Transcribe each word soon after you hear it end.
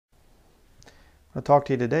I'm going to talk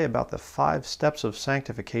to you today about the 5 steps of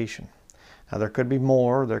sanctification. Now there could be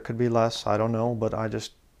more, there could be less, I don't know, but I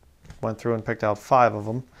just went through and picked out 5 of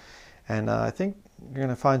them. And I think you're going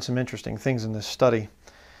to find some interesting things in this study.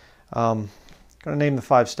 I'm going to name the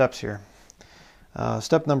 5 steps here.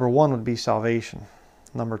 Step number 1 would be salvation.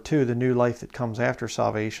 Number 2, the new life that comes after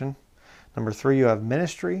salvation. Number 3, you have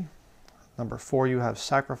ministry. Number 4, you have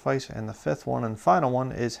sacrifice. And the 5th one and final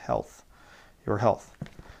one is health, your health.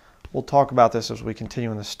 We'll talk about this as we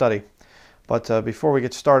continue in the study. But before we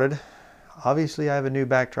get started, obviously I have a new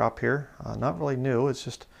backdrop here. Not really new, it's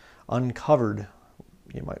just uncovered,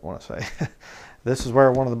 you might want to say. This is where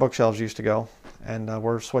one of the bookshelves used to go, and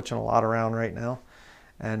we're switching a lot around right now.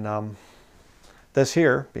 And this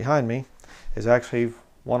here, behind me, is actually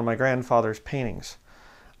one of my grandfather's paintings.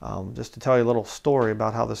 Just to tell you a little story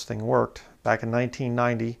about how this thing worked. Back in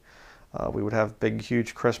 1990, we would have big,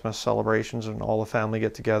 huge Christmas celebrations, and all the family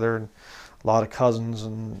get together, and a lot of cousins,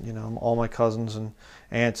 and all my cousins and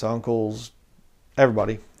aunts, uncles,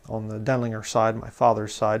 everybody on the Denlinger side, my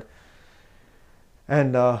father's side.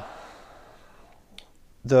 And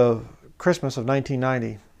the Christmas of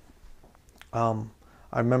 1990,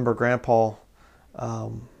 I remember Grandpa.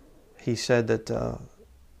 He said that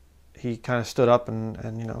he kind of stood up and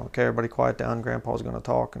okay, everybody quiet down. Grandpa's going to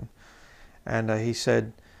talk, and he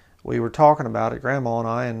said, we were talking about it, Grandma and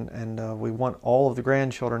I, and we want all of the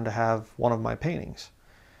grandchildren to have one of my paintings.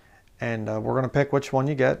 And we're going to pick which one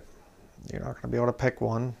you get. You're not going to be able to pick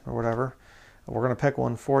one or whatever. We're going to pick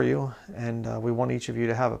one for you, and we want each of you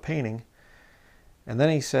to have a painting. And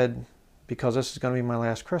then he said, because this is going to be my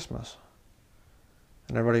last Christmas.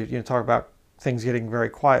 And everybody, talk about things getting very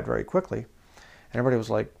quiet very quickly. And everybody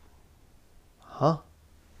was like, huh?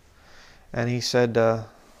 And he said,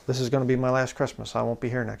 this is going to be my last Christmas. I won't be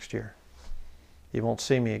here next year. You won't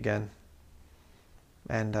see me again.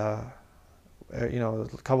 And, a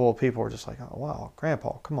couple of people were just like, oh, wow,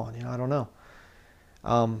 Grandpa, come on, I don't know.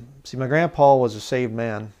 See, my grandpa was a saved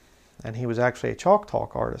man, and he was actually a chalk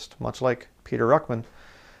talk artist, much like Peter Ruckman.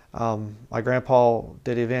 My grandpa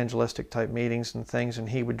did evangelistic type meetings and things, and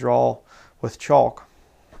he would draw with chalk,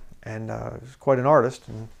 and he was quite an artist.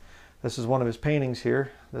 And this is one of his paintings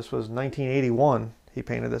here. This was 1981. He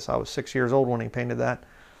painted this. I was 6 years old when he painted that.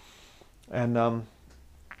 And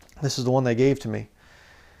this is the one they gave to me.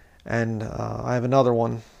 And I have another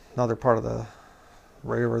one, another part of the,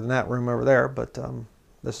 right over in that room over there. But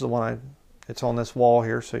this is the one it's on this wall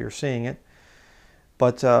here, so you're seeing it.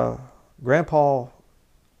 But Grandpa,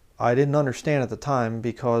 I didn't understand at the time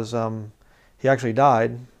because he actually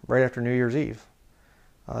died right after New Year's Eve.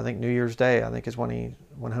 I think New Year's Day, I think, is when he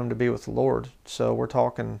went home to be with the Lord. So we're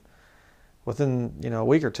talking within, a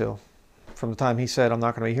week or two. From the time he said, I'm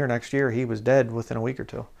not going to be here next year, he was dead within a week or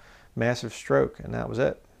two. Massive stroke, and that was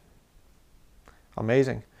it.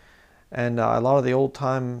 Amazing. And a lot of the old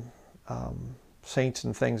time saints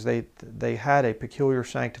and things, they had a peculiar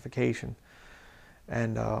sanctification.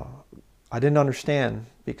 And I didn't understand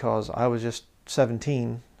because I was just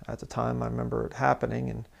 17 at the time. I remember it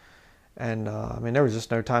happening, and I mean, there was just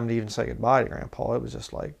no time to even say goodbye to Grandpa. It was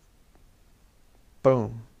just like,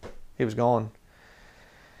 boom, he was gone.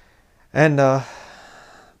 And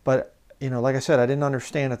but like I said, I didn't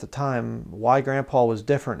understand at the time why Grandpa was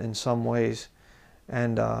different in some ways,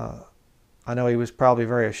 and I know he was probably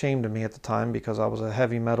very ashamed of me at the time because I was a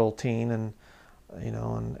heavy metal teen, and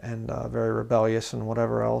very rebellious and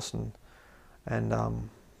whatever else, and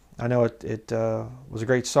I know it was a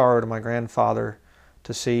great sorrow to my grandfather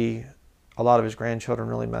to see a lot of his grandchildren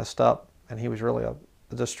really messed up, and he was really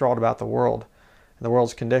distraught about the world and the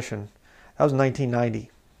world's condition. That was 1990.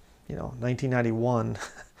 1991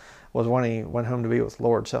 was when he went home to be with the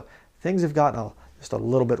Lord. So things have gotten just a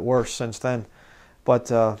little bit worse since then, but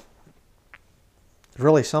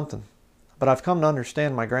really something. But I've come to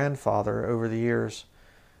understand my grandfather over the years,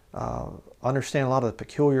 understand a lot of the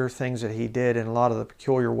peculiar things that he did and a lot of the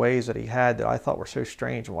peculiar ways that he had that I thought were so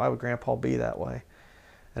strange. Why would Grandpa be that way?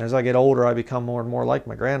 And as I get older, I become more and more like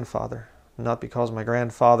my grandfather. Not because my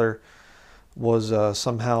grandfather was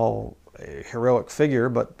somehow a heroic figure,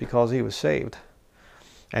 but because he was saved.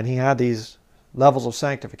 And he had these levels of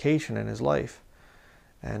sanctification in his life.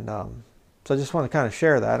 And so I just want to kind of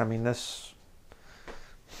share that. I mean, this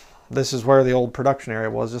is where the old production area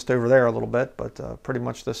was, just over there a little bit, but pretty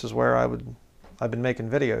much this is where I've been making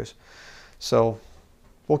videos. So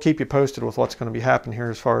we'll keep you posted with what's going to be happening here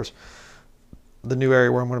as far as the new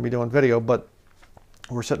area where I'm going to be doing video, but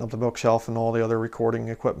we're setting up the bookshelf and all the other recording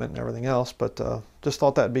equipment and everything else. But just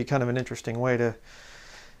thought that'd be kind of an interesting way to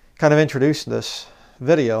kind of introduce this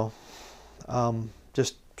video.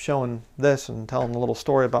 Just showing this and telling a little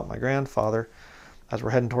story about my grandfather. as we're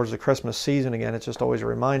heading towards the Christmas season again, it's just always a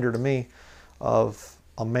reminder to me of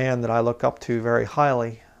a man that I look up to very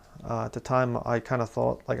highly. At the time, I kind of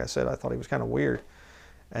thought, like I said, I thought he was kind of weird.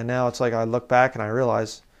 And now it's like I look back and I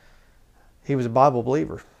realize he was a Bible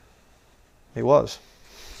believer. He was.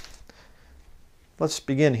 Let's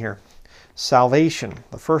begin here. Salvation,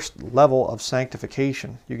 the first level of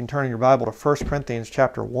sanctification. You can turn in your Bible to 1 Corinthians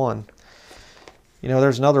chapter 1. You know,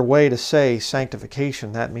 there's another way to say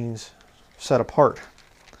sanctification. That means set apart.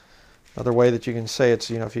 Another way that you can say it's,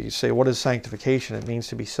 you know, if you say, what is sanctification? It means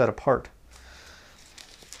to be set apart.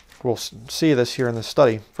 We'll see this here in the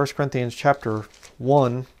study. 1 Corinthians chapter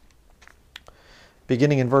 1,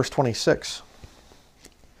 beginning in verse 26.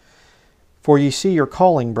 For ye see your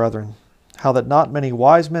calling, brethren, how that not many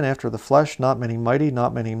wise men after the flesh, not many mighty,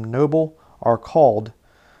 not many noble, are called.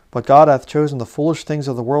 But God hath chosen the foolish things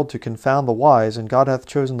of the world to confound the wise, and God hath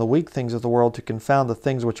chosen the weak things of the world to confound the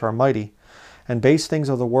things which are mighty. And base things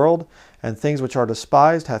of the world, and things which are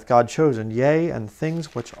despised, hath God chosen, yea, and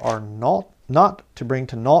things which are not to bring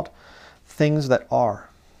to naught things that are,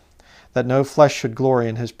 that no flesh should glory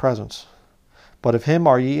in his presence. But of him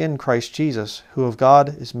are ye in Christ Jesus, who of God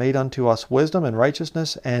is made unto us wisdom and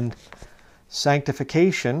righteousness and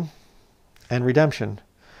sanctification and redemption,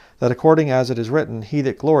 that according as it is written, he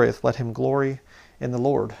that glorieth, let him glory in the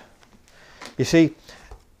Lord. You see,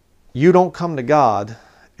 you don't come to God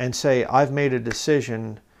and say, I've made a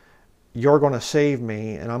decision, you're going to save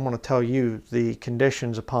me, and I'm going to tell you the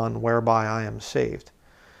conditions upon whereby I am saved.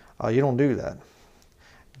 You don't do that.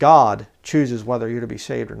 God chooses whether you're to be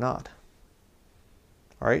saved or not.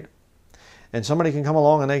 All right? And somebody can come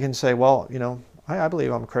along and they can say, well, you know, I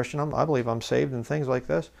believe I'm a Christian, I believe I'm saved, and things like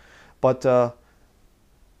this. But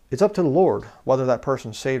it's up to the Lord whether that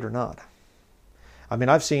person's saved or not. I mean,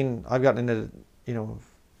 I've gotten into, you know,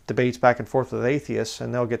 debates back and forth with atheists,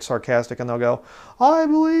 and they'll get sarcastic and they'll go, I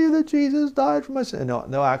believe that Jesus died for my sin.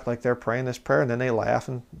 And they'll act like they're praying this prayer, and then they laugh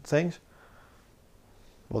and things.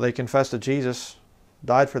 Well, they confess that Jesus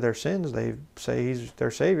died for their sins. They say he's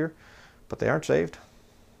their Savior, but they aren't saved.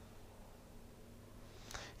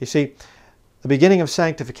 You see, the beginning of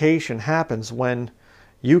sanctification happens when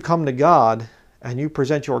you come to God and you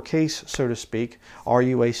present your case, so to speak. Are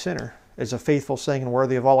you a sinner? It's a faithful saying and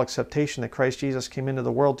worthy of all acceptation that Christ Jesus came into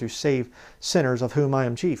the world to save sinners, of whom I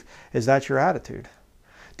am chief. Is that your attitude?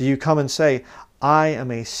 Do you come and say, I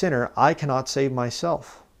am a sinner, I cannot save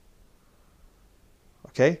myself?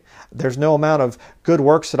 Okay? There's no amount of good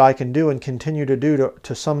works that I can do and continue to do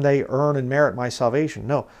to someday earn and merit my salvation.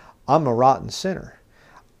 No, I'm a rotten sinner.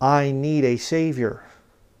 I need a Savior.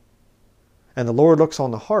 And the Lord looks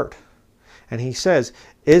on the heart. And he says,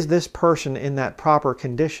 is this person in that proper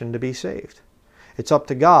condition to be saved? It's up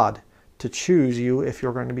to God to choose you if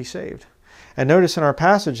you're going to be saved. And notice in our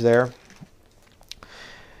passage there,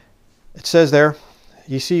 it says there,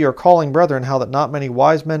 ye see your calling, brethren, how that not many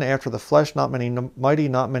wise men after the flesh, not many mighty,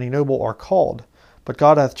 not many noble are called. But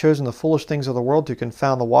God hath chosen the foolish things of the world to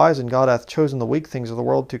confound the wise, and God hath chosen the weak things of the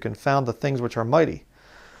world to confound the things which are mighty.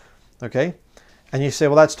 Okay? And you say,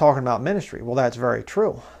 well, that's talking about ministry. Well, that's very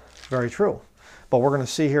true. Very true. But we're going to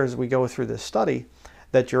see here as we go through this study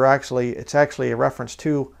that it's actually a reference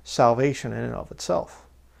to salvation in and of itself.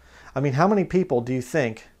 I mean, how many people do you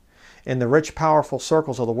think in the rich, powerful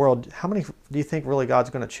circles of the world, how many do you think really God's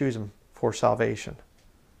going to choose them for salvation?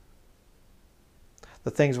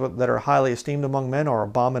 The things that are highly esteemed among men are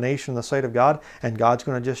abomination in the sight of God, and God's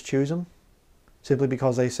going to just choose them simply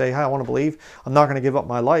because they say, hey, I want to believe. I'm not going to give up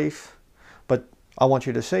my life, but I want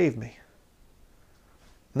you to save me.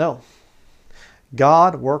 No.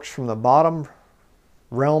 God works from the bottom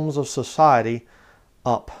realms of society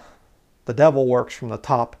up. The devil works from the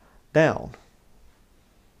top down.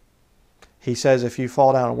 He says, if you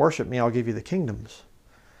fall down and worship me, I'll give you the kingdoms.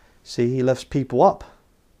 See, he lifts people up.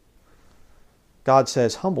 God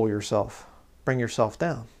says, humble yourself. Bring yourself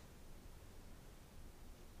down.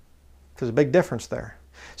 There's a big difference there.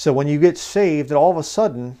 So when you get saved, all of a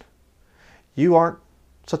sudden, you aren't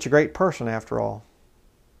such a great person after all.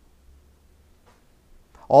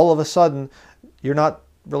 All of a sudden, you're not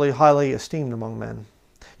really highly esteemed among men.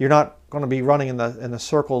 You're not going to be running in the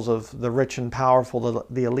circles of the rich and powerful,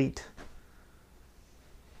 the elite.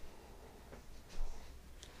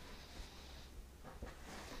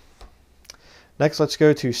 Next, let's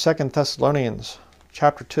go to 2 Thessalonians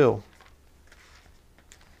chapter 2.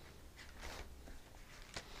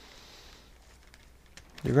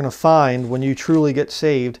 You're going to find when you truly get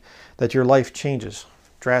saved that your life changes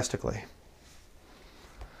drastically.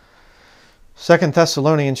 2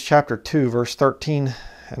 Thessalonians chapter 2, verse 13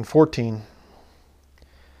 and 14.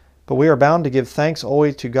 But we are bound to give thanks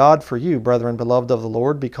always to God for you, brethren, beloved of the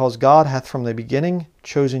Lord, because God hath from the beginning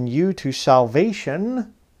chosen you to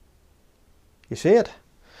salvation. You see it?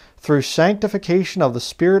 Through sanctification of the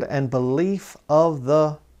Spirit and belief of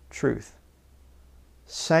the truth.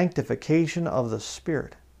 Sanctification of the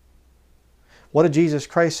Spirit. What did Jesus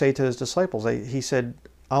Christ say to his disciples? He said,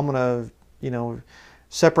 I'm going to,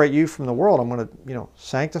 separate you from the world. I'm going to,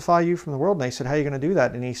 sanctify you from the world. And they said, how are you going to do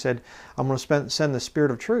that? And he said, I'm going to send the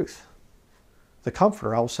Spirit of truth. The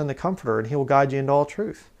Comforter. I will send the Comforter, and he will guide you into all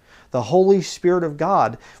truth. The Holy Spirit of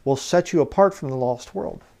God will set you apart from the lost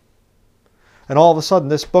world. And all of a sudden,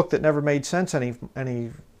 this book that never made sense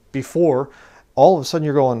any before, all of a sudden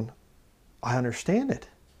you're going, I understand it.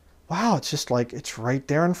 Wow, it's just like it's right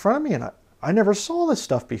there in front of me, and I never saw this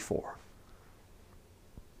stuff before.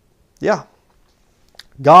 Yeah.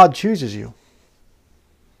 God chooses you.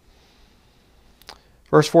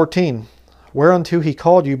 Verse 14, whereunto he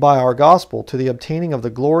called you by our gospel to the obtaining of the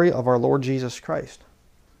glory of our Lord Jesus Christ.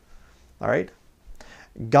 All right?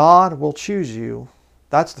 God will choose you.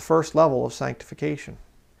 That's the first level of sanctification.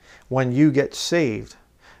 When you get saved,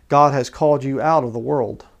 God has called you out of the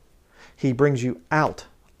world. He brings you out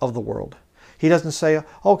of the world. He doesn't say,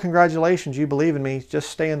 oh, congratulations, you believe in me. Just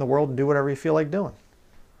stay in the world and do whatever you feel like doing.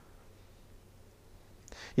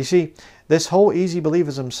 You see, this whole easy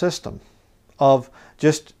believism system of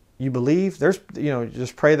just you believe, there's,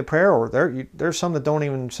 just pray the prayer, or there's some that don't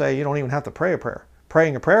even say you don't even have to pray a prayer.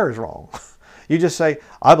 Praying a prayer is wrong. You just say,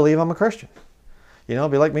 I believe I'm a Christian. It'd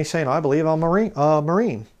be like me saying, I believe I'm a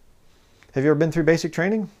Marine. Have you ever been through basic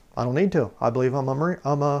training? I don't need to. I believe I'm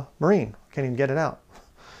a Marine. I can't even get it out.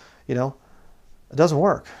 It doesn't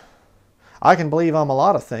work. I can believe I'm a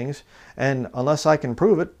lot of things, and unless I can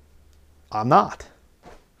prove it, I'm not.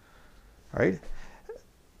 Right?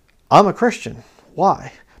 I'm a Christian.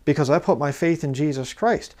 Why? Because I put my faith in Jesus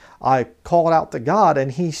Christ. I called out to God,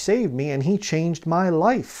 and he saved me, and he changed my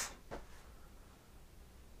life.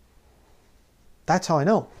 That's how I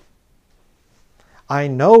know. I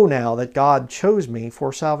know now that God chose me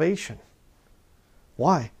for salvation.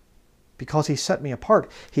 Why? Because he set me apart.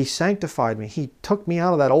 He sanctified me. He took me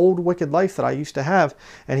out of that old wicked life that I used to have,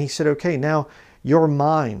 and he said, okay, now you're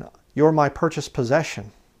mine. You're my purchased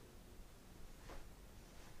possession.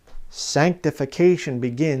 Sanctification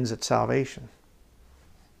begins at salvation.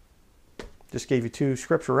 Just gave you 2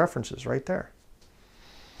 scripture references right there.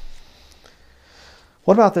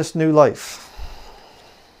 What about this new life?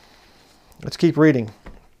 Let's keep reading.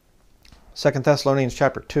 2 Thessalonians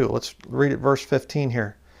chapter 2. Let's read it, verse 15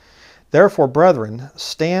 here. Therefore, brethren,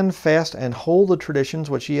 stand fast and hold the traditions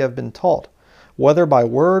which ye have been taught, whether by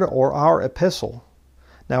word or our epistle.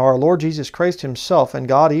 Now our Lord Jesus Christ himself, and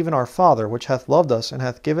God even our Father, which hath loved us, and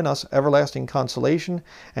hath given us everlasting consolation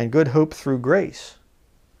and good hope through grace.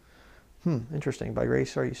 Interesting. By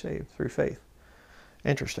grace are you saved, through faith.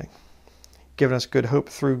 Interesting. Given us good hope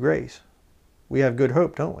through grace. We have good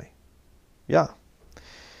hope, don't we? Yeah.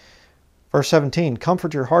 Verse 17,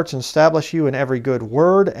 comfort your hearts and establish you in every good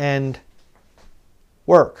word and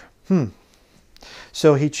work.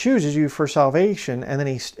 So he chooses you for salvation, and then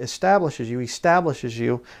he establishes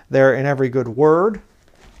you there in every good word.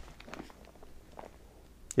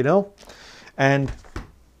 And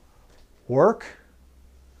work.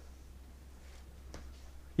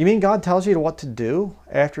 You mean God tells you what to do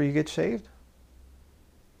after you get saved?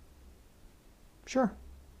 Sure.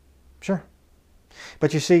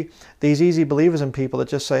 But you see, these easy believism people that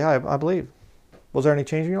just say, I believe. Was there any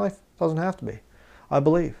change in your life? Doesn't have to be. I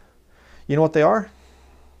believe. You know what they are?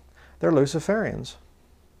 They're Luciferians.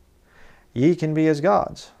 Ye can be as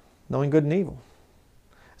gods, knowing good and evil.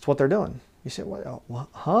 That's what they're doing. You say, what?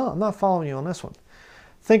 I'm not following you on this one.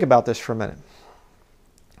 Think about this for a minute.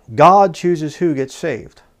 God chooses who gets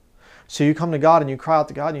saved. So you come to God and you cry out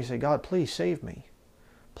to God and you say, God, please save me.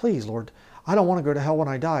 Please, Lord, I don't want to go to hell when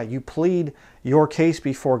I die. You plead your case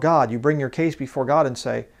before God. You bring your case before God and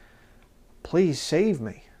say, please save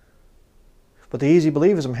me. But the easy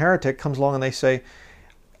believism heretic comes along and they say,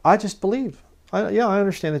 I just believe. I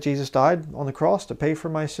understand that Jesus died on the cross to pay for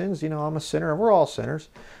my sins. I'm a sinner. We're all sinners.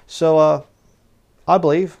 So I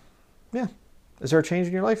believe. Yeah. Is there a change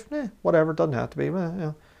in your life? Whatever. It doesn't have to be.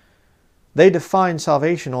 They define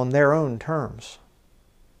salvation on their own terms.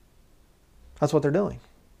 That's what they're doing.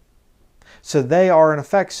 So they are in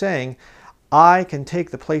effect saying, I can take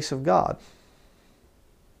the place of God.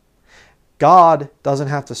 God doesn't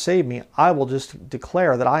have to save me. I will just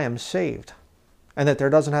declare that I am saved. And that there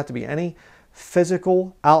doesn't have to be any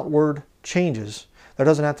physical outward changes. There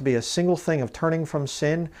doesn't have to be a single thing of turning from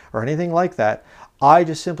sin or anything like that. I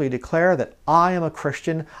just simply declare that I am a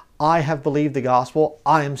Christian. I have believed the gospel.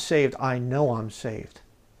 I am saved. I know I'm saved.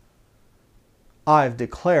 I've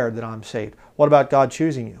declared that I'm saved. What about God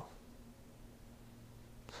choosing you?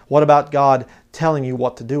 What about God telling you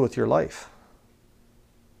what to do with your life?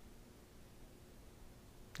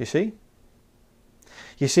 You see?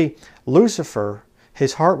 You see, Lucifer,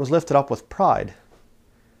 his heart was lifted up with pride.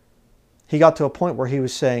 He got to a point where he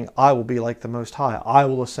was saying, I will be like the Most High. I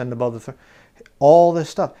will ascend above the throne. All this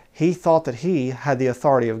stuff. He thought that he had the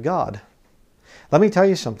authority of God. Let me tell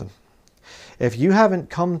you something. If you haven't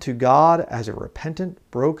come to God as a repentant,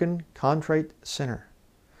 broken, contrite sinner,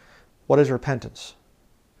 what is repentance?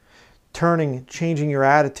 Changing your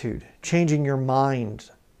attitude, changing your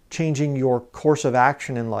mind, changing your course of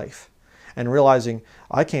action in life, and realizing,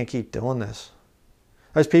 I can't keep doing this.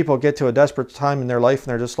 As people get to a desperate time in their life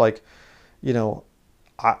and they're just like, you know,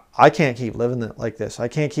 I can't keep living like this. I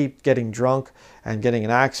can't keep getting drunk and getting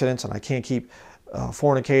in accidents, and I can't keep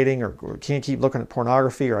fornicating, or can't keep looking at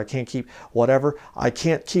pornography, or I can't keep whatever. I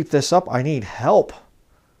can't keep this up. I need help.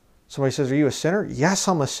 Somebody says, are you a sinner? Yes,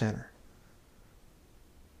 I'm a sinner.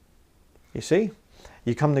 You see?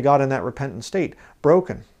 You come to God in that repentant state,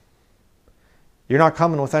 broken. You're not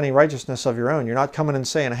coming with any righteousness of your own. You're not coming and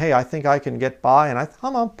saying, hey, I think I can get by, and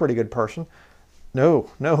I'm a pretty good person. No.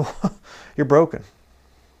 You're broken.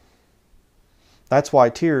 That's why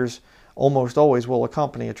tears almost always will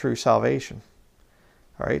accompany a true salvation.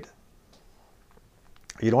 All right?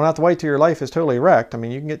 You don't have to wait till your life is totally wrecked. I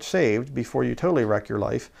mean, you can get saved before you totally wreck your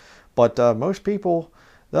life. But most people,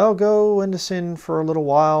 they'll go into sin for a little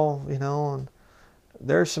while, you know, and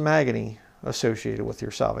there's some agony associated with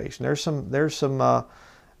your salvation. There's some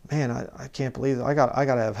man, I can't believe it. I got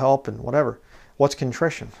to have help and whatever. What's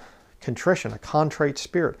contrition? Contrition, a contrite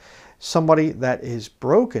spirit. Somebody that is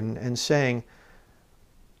broken and saying,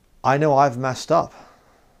 I know I've messed up.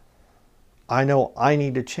 I know I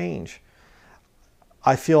need to change.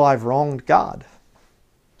 I feel I've wronged God.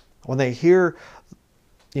 When they hear,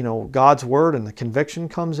 you know, God's word and the conviction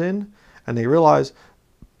comes in, and they realize,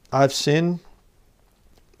 I've sinned,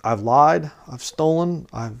 I've lied, I've stolen,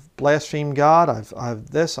 I've blasphemed God,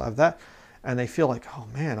 I've this, I've that, and they feel like, oh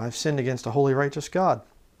man, I've sinned against a holy, righteous God.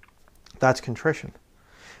 That's contrition.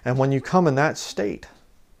 And when you come in that state,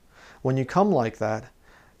 when you come like that,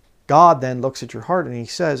 God then looks at your heart and He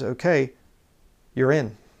says, okay, you're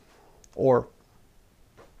in. Or,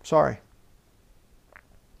 sorry.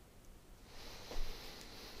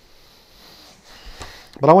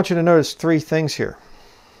 But I want you to notice three things here.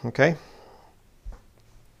 Okay?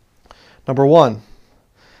 Number 1,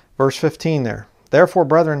 verse 15 there. Therefore,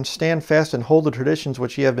 brethren, stand fast and hold the traditions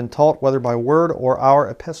which ye have been taught, whether by word or our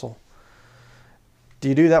epistle. Do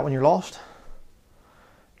you do that when you're lost?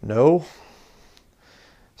 No.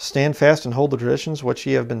 Stand fast and hold the traditions which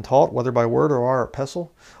ye have been taught, whether by word or our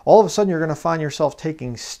epistle. All of a sudden, you're going to find yourself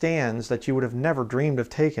taking stands that you would have never dreamed of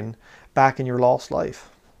taking back in your lost life.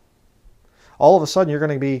 All of a sudden, you're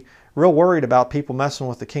going to be real worried about people messing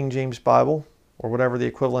with the King James Bible, or whatever the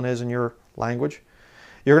equivalent is in your language.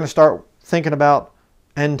 You're going to start thinking about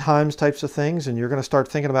end times types of things, and you're going to start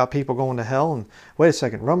thinking about people going to hell. And wait a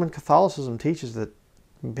second, Roman Catholicism teaches that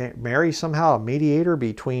Mary's somehow a mediator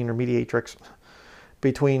between, or mediatrix,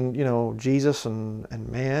 between, you know, Jesus and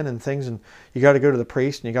man and things, and you got to go to the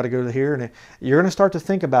priest and you got to go to here, and you're going to start to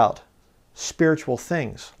think about spiritual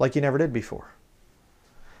things like you never did before.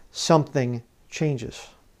 Something changes.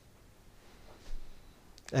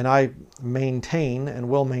 And I maintain and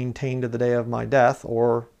will maintain to the day of my death,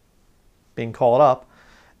 or being called up,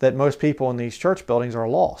 that most people in these church buildings are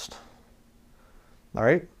lost. All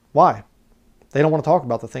right? Why? They don't want to talk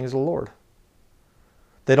about the things of the Lord.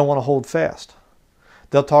 They don't want to hold fast.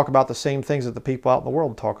 They'll talk about the same things that the people out in the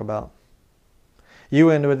world talk about. You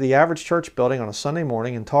into the average church building on a Sunday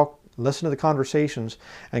morning and listen to the conversations,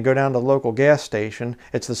 and go down to the local gas station,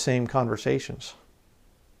 it's the same conversations.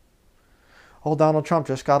 Oh, Donald Trump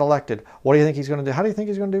just got elected. What do you think he's going to do? How do you think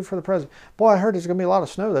he's going to do for the president? Boy, I heard there's going to be a lot of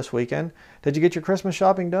snow this weekend. Did you get your Christmas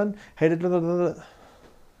shopping done? Hey,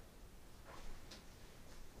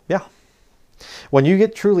 yeah. When you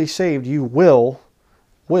get truly saved, you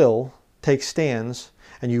will take stands,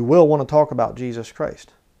 and you will want to talk about Jesus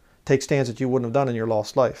Christ. Take stands that you wouldn't have done in your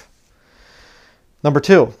lost life. Number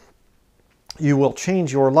 2, you will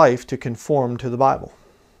change your life to conform to the Bible.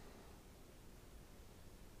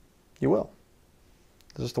 You will.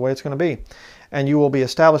 This is the way it's going to be. And you will be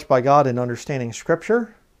established by God in understanding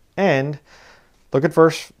Scripture. And, look at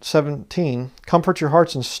verse 17. Comfort your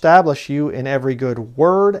hearts and establish you in every good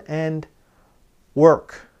word and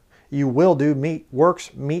work. You will do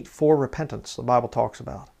works meet for repentance, the Bible talks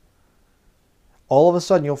about. all of a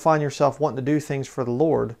sudden you'll find yourself wanting to do things for the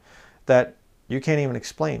Lord that you can't even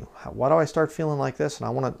explain. Why do I start feeling like this? And I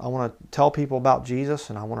want to tell people about Jesus,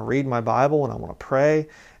 and I want to read my Bible, and I want to pray,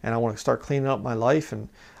 and I want to start cleaning up my life, and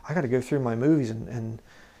I got to go through my movies and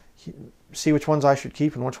see which ones I should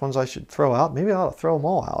keep and which ones I should throw out. Maybe I ought to throw them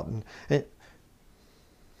all out.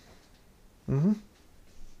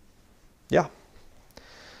 Yeah.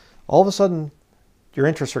 All of a sudden, your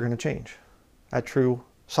interests are going to change at true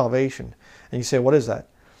salvation. And you say, what is that?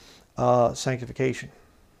 Sanctification.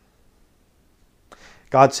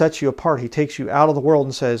 God sets you apart. He takes you out of the world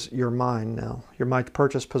and says, you're mine now. You're my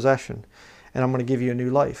purchased possession. And I'm going to give you a new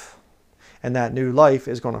life. And that new life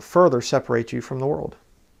is going to further separate you from the world.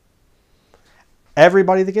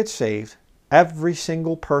 Everybody that gets saved, every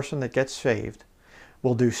single person that gets saved,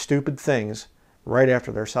 will do stupid things right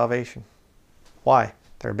after their salvation. Why?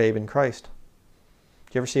 They're a babe in Christ.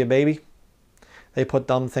 Do you ever see a baby? They put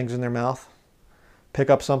dumb things in their mouth. Pick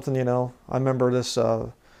up something, I remember this,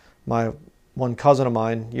 my one cousin of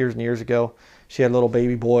mine years and years ago, she had a little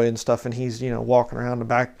baby boy and stuff, and he's, walking around the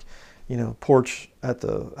back, porch at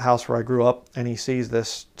the house where I grew up, and he sees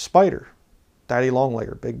this spider, daddy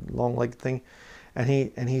long-legger, big long-legged thing, and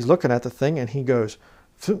he's looking at the thing, and he goes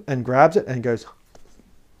and grabs it and goes,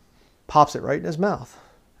 pops it right in his mouth.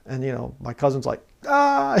 And my cousin's like,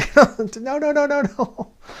 no,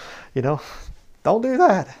 don't do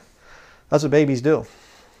that. That's what babies do.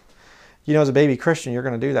 As a baby Christian, you're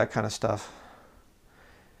going to do that kind of stuff.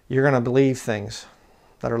 You're going to believe things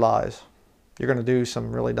that are lies. You're going to do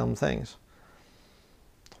some really dumb things.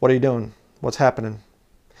 What are you doing? What's happening?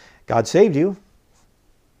 God saved you.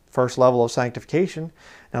 First level of sanctification.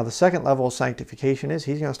 Now the second level of sanctification is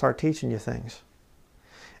He's going to start teaching you things.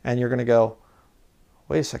 And you're going to go,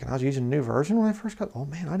 wait a second, I was using a new version when I first got, oh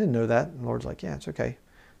man, I didn't know that. And the Lord's like, yeah, it's okay.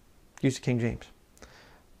 Use the King James.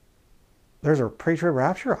 There's a pre-trib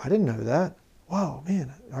rapture? I didn't know that. Whoa,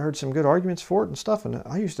 man, I heard some good arguments for it and stuff, and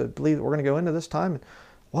I used to believe that we're going to go into this time, and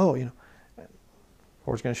whoa,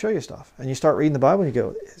 Lord's going to show you stuff. And you start reading the Bible, and you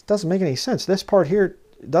go, it doesn't make any sense. This part here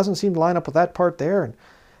doesn't seem to line up with that part there, and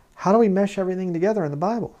how do we mesh everything together in the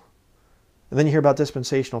Bible? And then you hear about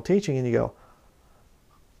dispensational teaching, and you go,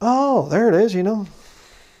 oh, there it is, And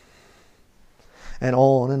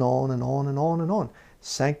on and on and on and on and on.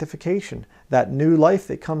 Sanctification, that new life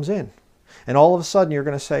that comes in. And all of a sudden you're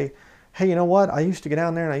going to say, hey, you know what? I used to get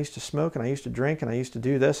down there and I used to smoke and I used to drink and I used to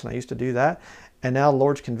do this and I used to do that. And now the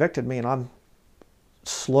Lord's convicted me and I'm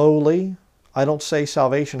slowly, I don't say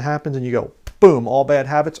salvation happens and you go, boom, all bad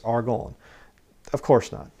habits are gone. Of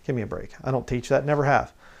course not. Give me a break. I don't teach that. Never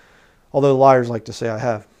have. Although liars like to say I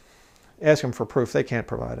have. Ask them for proof. They can't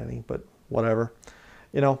provide any, but whatever.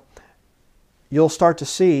 You'll start to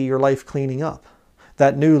see your life cleaning up.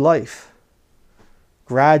 That new life.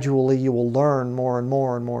 Gradually you will learn more and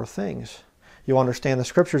more and more things. You'll understand the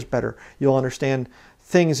scriptures better. You'll understand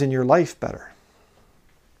things in your life better.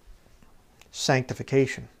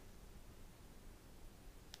 Sanctification.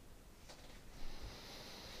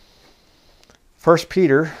 First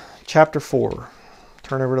Peter chapter 4.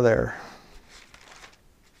 Turn over to there.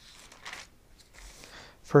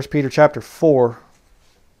 1 Peter chapter 4.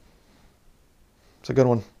 It's a good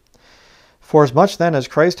one. For as much then as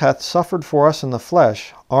Christ hath suffered for us in the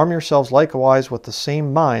flesh, arm yourselves likewise with the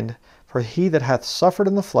same mind, for he that hath suffered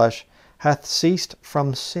in the flesh hath ceased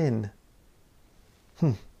from sin.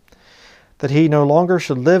 That he no longer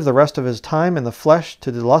should live the rest of his time in the flesh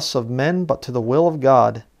to the lusts of men, but to the will of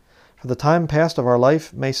God. For the time past of our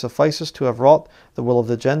life may suffice us to have wrought the will of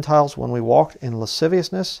the Gentiles when we walked in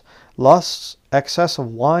lasciviousness, lusts, excess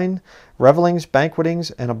of wine, revellings,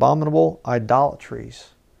 banquetings, and abominable idolatries.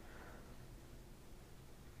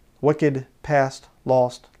 Wicked, past,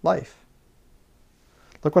 lost life.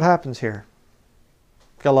 Look what happens here.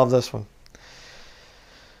 I love this one.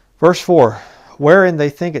 Verse 4. Wherein they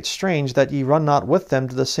think it strange that ye run not with them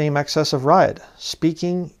to the same excess of riot,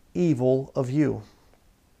 speaking evil of you.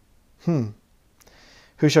 Who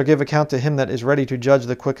shall give account to him that is ready to judge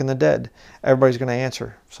the quick and the dead? Everybody's going to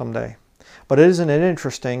answer someday. But isn't it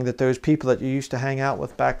interesting that those people that you used to hang out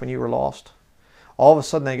with back when you were lost, all of a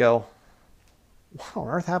sudden they go, what on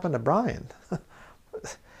earth happened to Brian?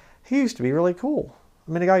 He used to be really cool.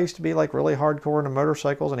 I mean, the guy used to be like really hardcore into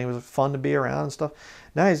motorcycles and he was fun to be around and stuff.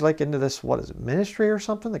 Now he's like into this, what is it, ministry or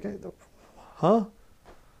something? The guy,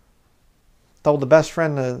 Told the best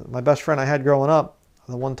friend, my best friend I had growing up,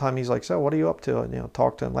 the one time he's like, so what are you up to? And,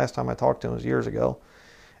 talked to him. Last time I talked to him was years ago.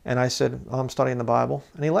 And I said, I'm studying the Bible.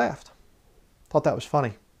 And he laughed. Thought that was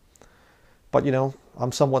funny. But,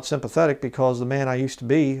 I'm somewhat sympathetic because the man I used to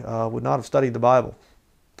be would not have studied the Bible.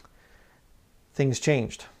 Things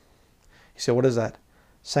changed. You say, what is that?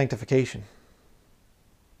 Sanctification.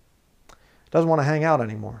 Doesn't want to hang out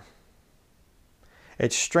anymore.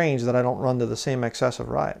 It's strange that I don't run to the same excessive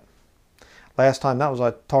riot. Last time that was,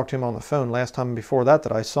 I talked to him on the phone. Last time before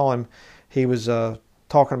that I saw him, he was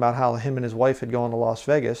talking about how him and his wife had gone to Las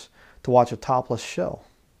Vegas to watch a topless show.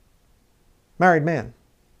 Married man.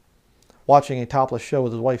 Watching a topless show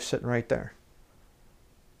with his wife sitting right there.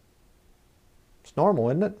 It's normal,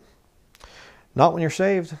 isn't it? Not when you're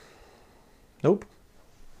saved. Nope.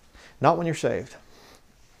 Not when you're saved.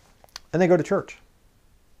 And they go to church.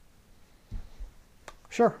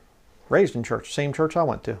 Sure. Raised in church. Same church I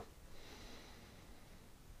went to.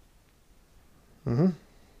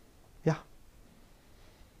 Yeah.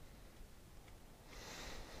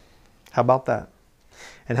 How about that?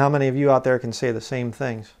 And how many of you out there can say the same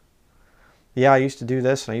things? Yeah, I used to do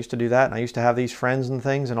this and I used to do that and I used to have these friends and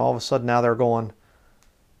things, and all of a sudden now they're going,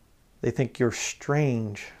 they think you're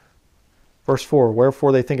strange. Verse 4,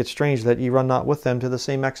 wherefore they think it strange that ye run not with them to the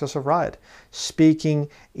same excess of riot, speaking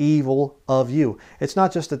evil of you. It's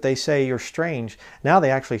not just that they say you're strange, now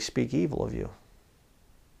they actually speak evil of you.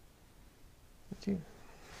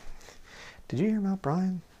 Did you hear about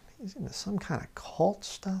Brian? He's into some kind of cult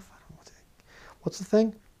stuff. I don't know what's the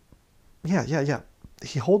thing? Yeah.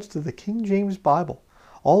 He holds to the King James Bible.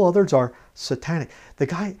 All others are satanic. The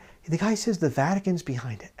guy says the Vatican's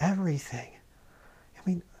behind everything. I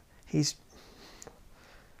mean, I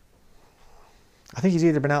think he's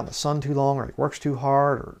either been out in the sun too long or he works too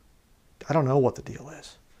hard, or I don't know what the deal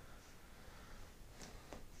is.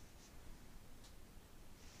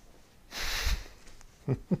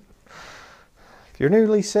 If you're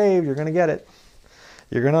newly saved, you're going to get it.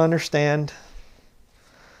 You're going to understand.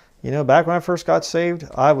 You know, back when I first got saved,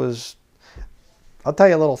 I'll tell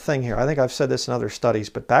you a little thing here. I think I've said this in other studies,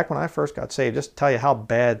 but back when I first got saved, just to tell you how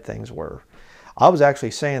bad things were, I was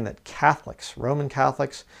actually saying that Catholics, Roman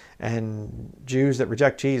Catholics, and Jews that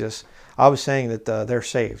reject Jesus, I was saying that they're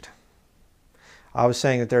saved. I was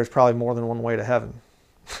saying that there's probably more than one way to heaven.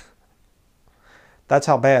 That's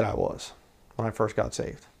how bad I was when I first got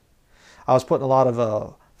saved. I was putting a lot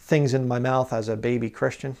of things in my mouth as a baby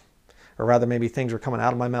Christian, or rather maybe things were coming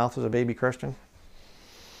out of my mouth as a baby Christian.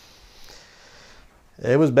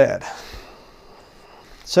 It was bad.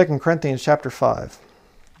 2 Corinthians chapter 5.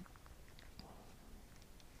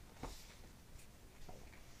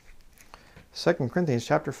 Second Corinthians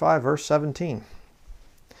chapter 5, verse 17.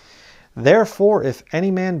 Therefore, if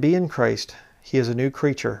any man be in Christ, he is a new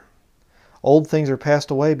creature. Old things are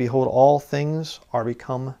passed away. Behold, all things are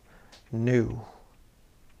become new.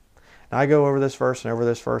 Now, I go over this verse and over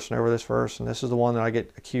this verse and over this verse, and this is the one that I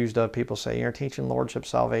get accused of. People say, you're teaching Lordship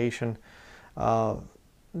salvation.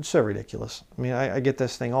 It's so ridiculous. I mean, I get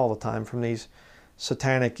this thing all the time from these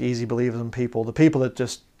satanic, easy believism people, the people that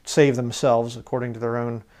just save themselves according to their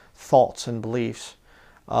own thoughts and beliefs.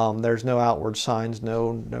 There's no outward signs,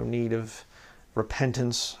 no need of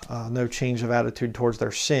repentance, no change of attitude towards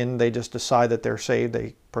their sin. They just decide that they're saved.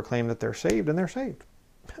 They proclaim that they're saved, and they're saved.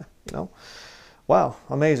 You know, wow,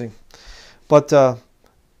 amazing. But the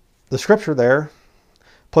scripture there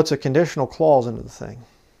puts a conditional clause into the thing.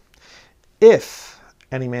 If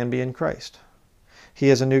any man be in Christ, he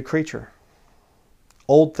is a new creature.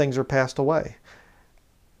 Old things are passed away.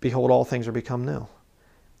 Behold, all things are become new.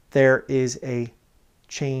 There is a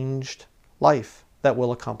changed life that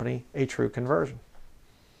will accompany a true conversion.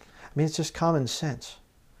 I mean, it's just common sense.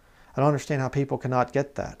 I don't understand how people cannot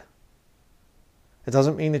get that. It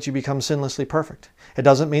doesn't mean that you become sinlessly perfect. It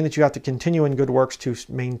doesn't mean that you have to continue in good works to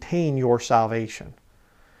maintain your salvation.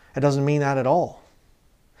 It doesn't mean that at all.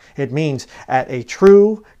 It means at a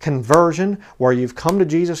true conversion where you've come to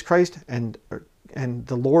Jesus Christ and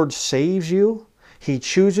the Lord saves you, He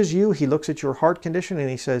chooses you, He looks at your heart condition and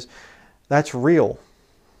He says, that's real.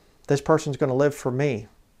 This person's going to live for me.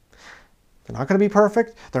 They're not going to be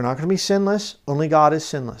perfect. They're not going to be sinless. Only God is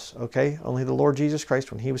sinless. Okay? Only the Lord Jesus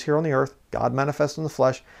Christ, when He was here on the earth, God manifested in the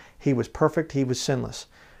flesh, He was perfect. He was sinless.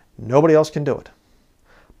 Nobody else can do it.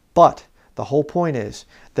 But the whole point is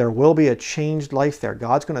there will be a changed life there.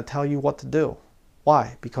 God's going to tell you what to do.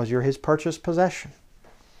 Why? Because you're His purchased possession.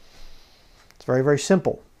 It's very, very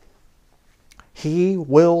simple. He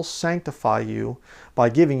will sanctify you by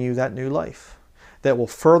giving you that new life that will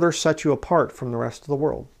further set you apart from the rest of the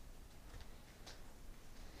world.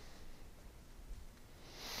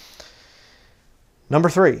 Number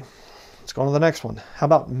 3. Let's go on to the next one. How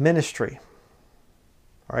about ministry?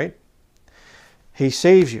 All right. He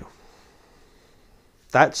saves you.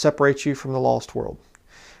 That separates you from the lost world.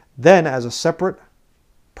 Then, as a separate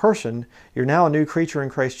person, you're now a new creature in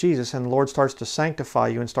Christ Jesus, and the Lord starts to sanctify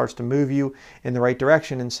you and starts to move you in the right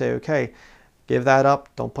direction and say, okay, give that up.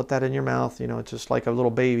 Don't put that in your mouth. You know, it's just like a little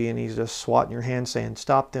baby and he's just swatting your hand saying,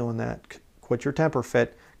 stop doing that. Quit your temper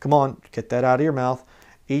fit. Come on, get that out of your mouth.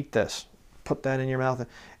 Eat this. Put that in your mouth.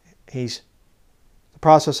 He's the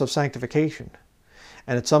process of sanctification.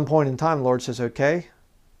 And at some point in time, the Lord says, okay,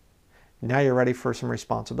 now you're ready for some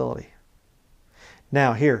responsibility.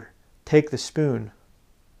 Now here, take the spoon.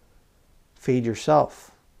 Feed yourself.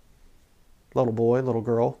 Little boy, little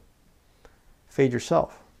girl, feed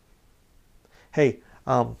yourself. Hey,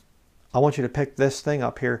 I want you to pick this thing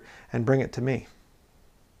up here and bring it to me.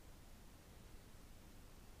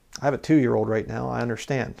 I have a 2-year-old right now. I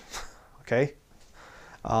understand. Okay?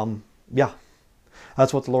 Yeah,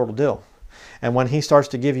 that's what the Lord will do. And when He starts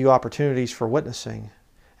to give you opportunities for witnessing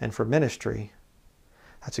and for ministry,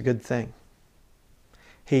 that's a good thing.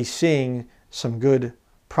 He's seeing some good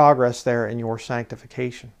progress there in your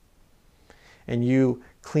sanctification and you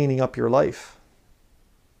cleaning up your life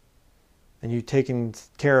and you taking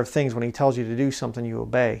care of things. When He tells you to do something, you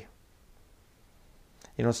obey.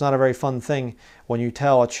 You know, it's not a very fun thing when you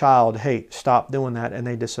tell a child, hey, stop doing that, and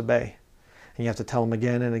they disobey. And you have to tell them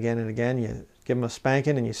again and again and again. You give them a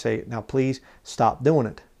spanking and you say, now please stop doing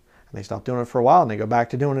it. And they stop doing it for a while and they go back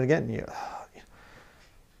to doing it again.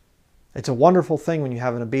 It's a wonderful thing when you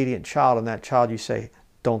have an obedient child, and that child you say,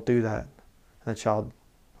 don't do that. And the child,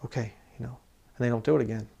 okay, you know, and they don't do it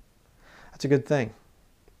again. That's a good thing.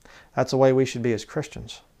 That's the way we should be as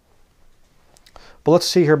Christians. But let's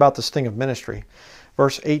see here about this thing of ministry.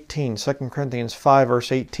 Verse 18, 2 Corinthians 5,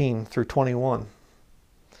 verse 18 through 21.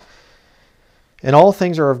 And all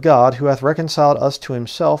things are of God, who hath reconciled us to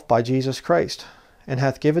Himself by Jesus Christ, and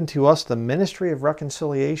hath given to us the ministry of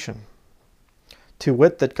reconciliation. To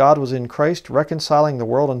wit, that God was in Christ reconciling the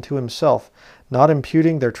world unto Himself, not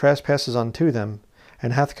imputing their trespasses unto them,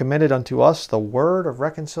 and hath committed unto us the word of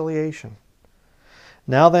reconciliation.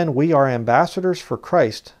 Now then, we are ambassadors for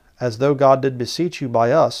Christ, as though God did beseech you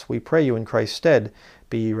by us, we pray you in Christ's stead,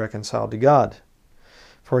 be ye reconciled to God.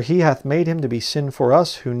 For He hath made Him to be sin for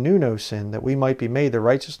us, who knew no sin, that we might be made the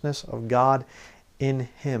righteousness of God in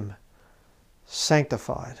Him.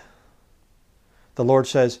 Sanctified. The Lord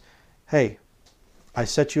says, hey, I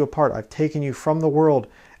set you apart. I've taken you from the world,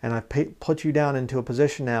 and I've put you down into a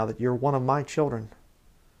position now that you're one of my children.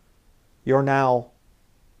 You're now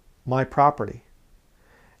my property.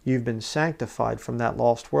 You've been sanctified from that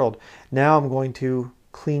lost world. Now I'm going to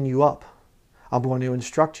clean you up. I'm going to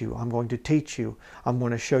instruct you. I'm going to teach you. I'm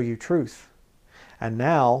going to show you truth. And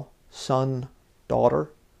now, son, daughter,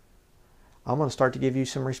 I'm going to start to give you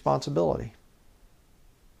some responsibility.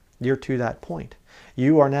 You're to that point.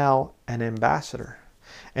 You are now an ambassador.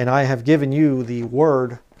 And I have given you the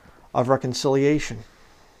word of reconciliation.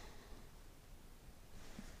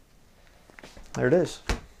 There it is.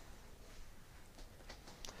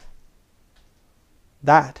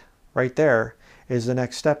 That right there is the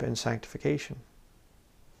next step in sanctification.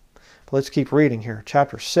 But let's keep reading here.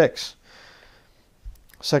 Chapter 6.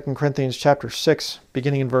 2 Corinthians chapter 6,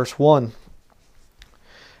 beginning in verse 1.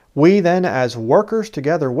 We then, as workers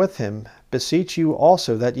together with Him, beseech you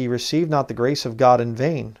also that ye receive not the grace of God in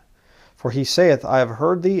vain. For He saith, I have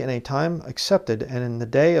heard thee in a time accepted, and in the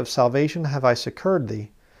day of salvation have I succoured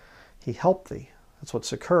thee. He helped thee. That's what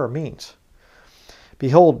succor means.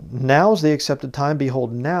 Behold, now is the accepted time.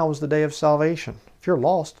 Behold, now is the day of salvation. If you're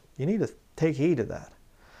lost, you need to take heed of that.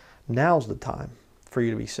 Now's the time for you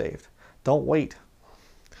to be saved. Don't wait.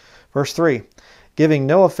 Verse 3, giving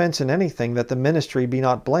no offense in anything, that the ministry be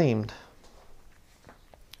not blamed,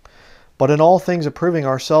 but in all things approving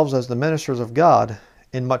ourselves as the ministers of God,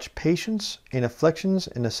 in much patience, in afflictions,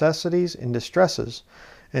 in necessities, in distresses,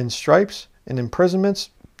 in stripes, in imprisonments,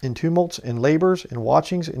 in tumults, in labors, in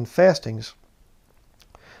watchings, in fastings,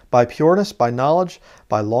 by pureness, by knowledge,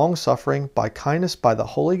 by long-suffering, by kindness, by the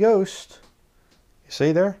Holy Ghost. You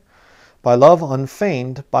see there? By love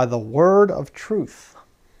unfeigned, by the word of truth,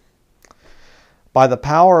 by the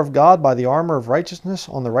power of God, by the armor of righteousness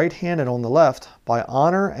on the right hand and on the left, by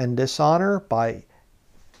honor and dishonor, by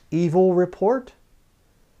evil report.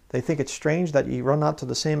 They think it's strange that ye run not to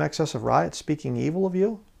the same excess of riot, speaking evil of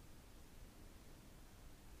you.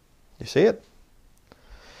 You see it?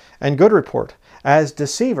 And good report, as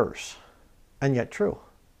deceivers, and yet true.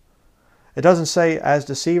 It doesn't say as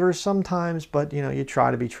deceivers sometimes, but you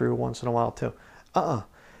try to be true once in a while too.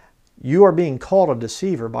 You are being called a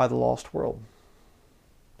deceiver by the lost world,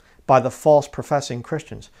 by the false professing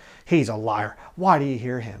Christians. He's a liar. Why do you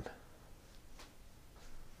hear him?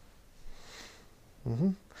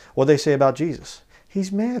 What do they say about Jesus?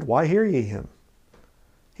 He's mad. Why hear ye him?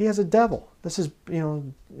 He has a devil. This is,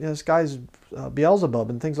 this guy's Beelzebub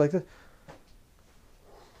and things like that.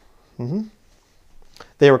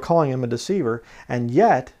 They were calling him a deceiver, and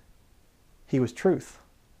yet he was truth.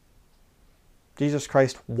 Jesus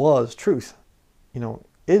Christ was truth,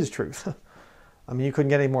 is truth. I mean, you couldn't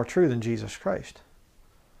get any more true than Jesus Christ.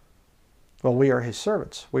 Well, we are his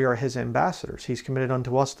servants. We are his ambassadors. He's committed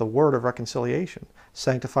unto us the word of reconciliation.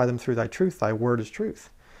 Sanctify them through thy truth. Thy word is truth.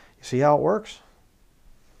 You see how it works?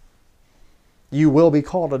 You will be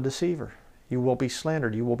called a deceiver. You will be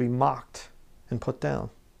slandered. You will be mocked and put down.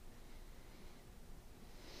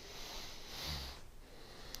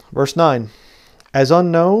 Verse 9. As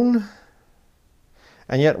unknown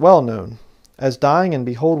and yet well known, as dying and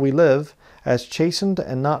behold we live, as chastened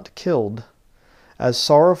and not killed, as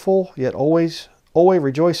sorrowful yet always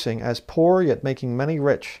rejoicing, as poor yet making many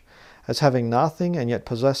rich, as having nothing and yet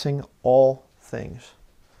possessing all things.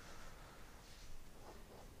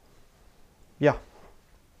 Yeah.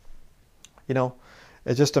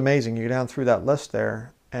 It's just amazing. You go down through that list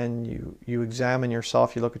there and you examine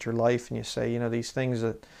yourself, you look at your life and you say, these things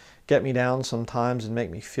that get me down sometimes and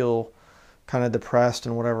make me feel kind of depressed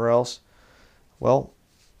and whatever else. Well,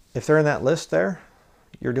 if they're in that list there,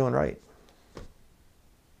 you're doing right.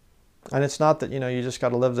 And it's not that, you just got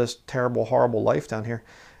to live this terrible, horrible life down here.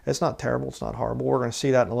 It's not terrible. It's not horrible. We're going to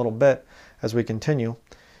see that in a little bit as we continue.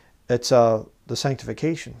 It's the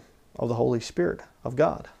sanctification of the Holy Spirit of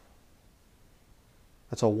God.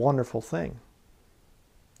 That's a wonderful thing.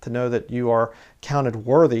 To know that you are counted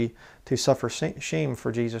worthy to suffer shame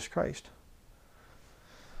for Jesus Christ.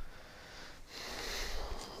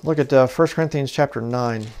 Look at 1 Corinthians chapter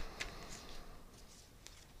 9.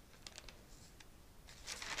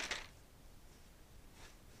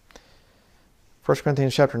 1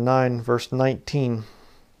 Corinthians chapter 9, verse 19.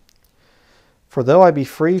 For though I be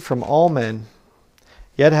free from all men,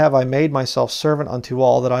 yet have I made myself servant unto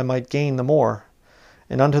all, that I might gain the more.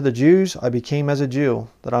 And unto the Jews I became as a Jew,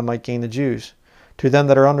 that I might gain the Jews. To them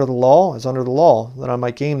that are under the law, as under the law, that I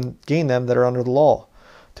might gain them that are under the law.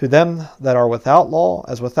 To them that are without law,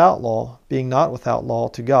 as without law, being not without law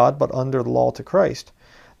to God, but under the law to Christ,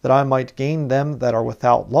 that I might gain them that are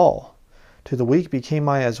without law. To the weak became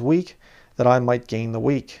I as weak, that I might gain the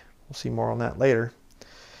weak. We'll see more on that later.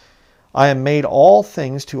 I am made all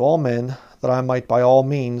things to all men, that I might by all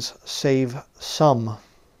means save some.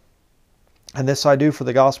 And this I do for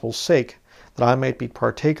the gospel's sake, that I might be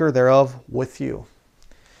partaker thereof with you.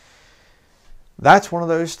 That's one of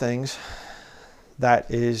those things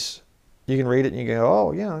that is, you can read it and you go,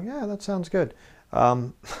 oh, yeah, that sounds good.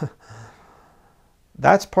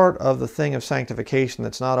 That's part of the thing of sanctification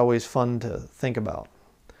that's not always fun to think about.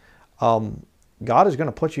 God is going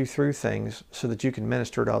to put you through things so that you can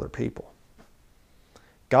minister to other people.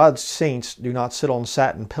 God's saints do not sit on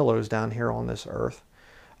satin pillows down here on this earth.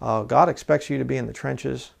 God expects you to be in the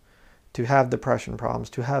trenches, to have depression problems,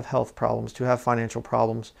 to have health problems, to have financial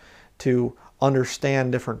problems, to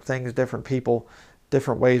understand different things, different people,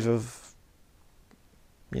 different ways of,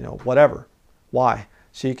 whatever. Why?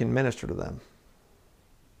 So you can minister to them.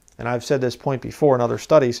 And I've said this point before in other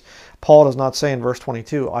studies. Paul does not say in verse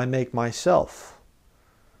 22, I make myself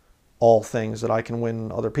all things that I can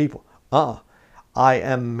win other people. I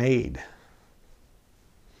am made.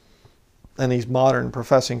 And these modern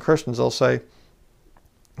professing Christians, they'll say,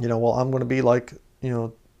 well, I'm going to be like,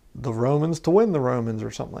 the Romans to win the Romans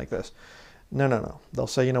or something like this. No. They'll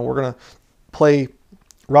say, we're going to play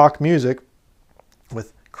rock music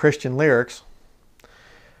with Christian lyrics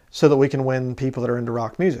so that we can win people that are into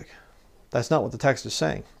rock music. That's not what the text is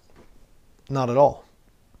saying. Not at all.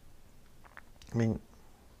 I mean,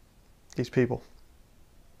 these people.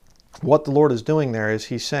 What the Lord is doing there is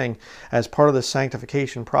He's saying, as part of the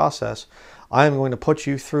sanctification process, I am going to put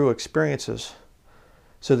you through experiences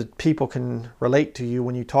so that people can relate to you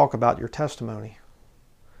when you talk about your testimony.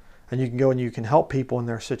 And you can go and you can help people in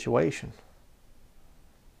their situation.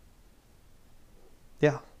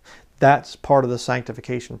 Yeah, that's part of the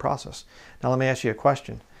sanctification process. Now let me ask you a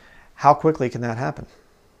question. How quickly can that happen?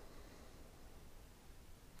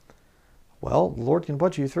 Well, the Lord can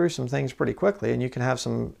put you through some things pretty quickly, and you can have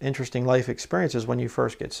some interesting life experiences when you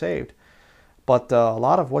first get saved. But a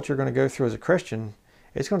lot of what you're going to go through as a Christian,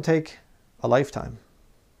 it's going to take a lifetime.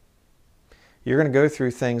 You're going to go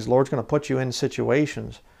through things. The Lord's going to put you in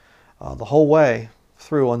situations the whole way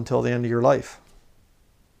through until the end of your life,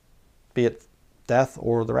 be it death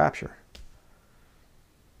or the rapture.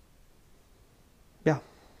 Yeah.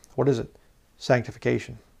 What is it?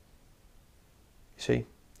 Sanctification. You see?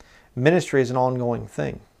 Ministry is an ongoing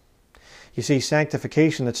thing. You see,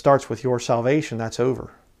 sanctification that starts with your salvation, that's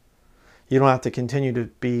over. You don't have to continue to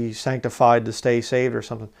be sanctified to stay saved or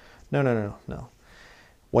something. No, no, no, no.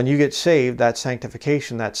 When you get saved, that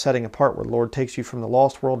sanctification, that setting apart where the Lord takes you from the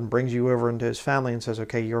lost world and brings you over into his family and says,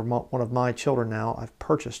 okay, you're one of my children now. I've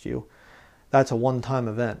purchased you. That's a one-time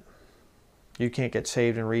event. You can't get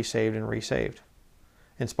saved and resaved and resaved,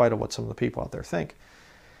 in spite of what some of the people out there think.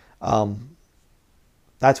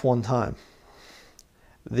 That's one time.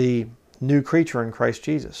 The new creature in Christ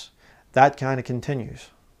Jesus, that kind of continues.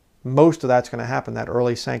 Most of that's going to happen, that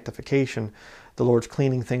early sanctification. The Lord's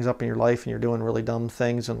cleaning things up in your life and you're doing really dumb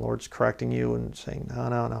things and the Lord's correcting you and saying, no,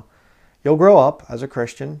 no, no. You'll grow up as a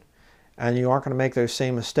Christian and you aren't going to make those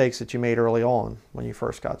same mistakes that you made early on when you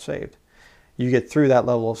first got saved. You get through that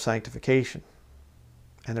level of sanctification.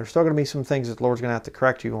 And there's still going to be some things that the Lord's going to have to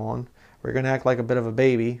correct you on. Where you're going to act like a bit of a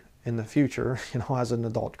baby in the future, as an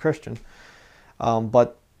adult Christian.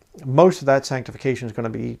 But most of that sanctification is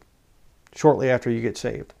going to be shortly after you get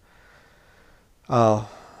saved.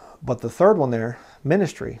 But the third one there,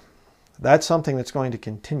 ministry, that's something that's going to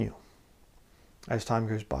continue as time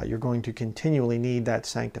goes by. You're going to continually need that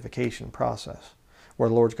sanctification process where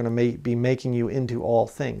the Lord's going to be making you into all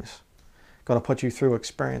things, going to put you through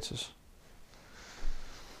experiences.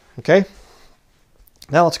 Okay?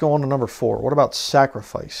 Now let's go on to number 4. What about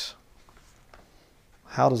sacrifice?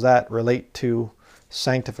 How does that relate to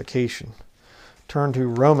sanctification? Turn to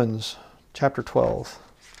Romans chapter 12.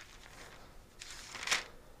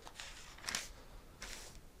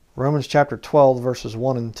 Romans chapter 12, verses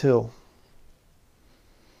 1 and 2.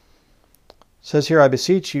 It says here, I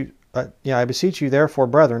beseech you therefore,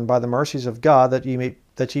 brethren, by the mercies of God, that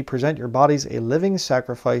ye present your bodies a living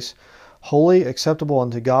sacrifice, holy, acceptable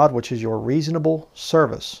unto God, which is your reasonable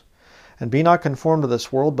service. And be not conformed to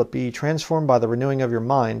this world, but be transformed by the renewing of your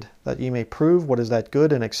mind, that ye may prove what is that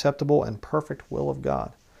good and acceptable and perfect will of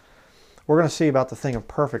God. We're going to see about the thing of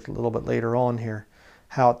perfect a little bit later on here,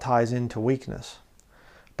 how it ties into weakness.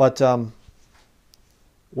 But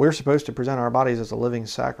we're supposed to present our bodies as a living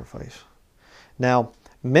sacrifice. Now,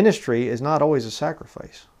 ministry is not always a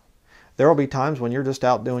sacrifice. There will be times when you're just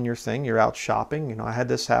out doing your thing. You're out shopping. I had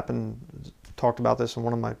this happen, talked about this in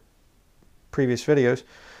one of my previous videos.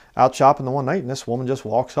 Out shopping the one night, and this woman just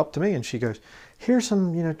walks up to me and she goes, here's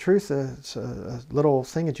some, truth. It's a little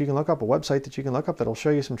thing that you can look up, a website that you can look up that'll show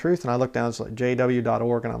you some truth. And I look down, it's like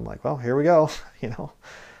jw.org, and I'm like, well, here we go.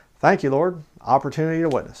 Thank you, Lord. Opportunity to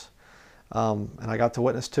witness. And I got to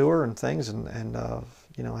witness to her and things and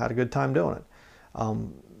had a good time doing it.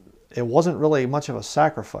 It wasn't really much of a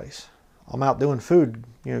sacrifice. I'm out doing food,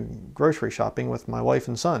 grocery shopping with my wife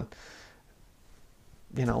and son.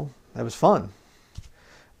 It was fun.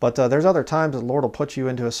 But there's other times the Lord will put you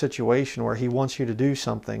into a situation where he wants you to do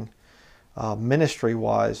something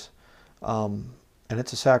ministry-wise, and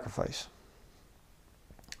it's a sacrifice.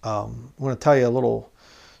 I'm going to tell you a little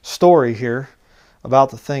story here about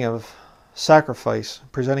the thing of sacrifice,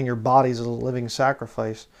 presenting your bodies as a living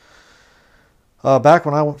sacrifice. Back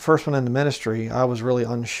when I first went into ministry, I was really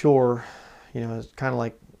unsure. It's kind of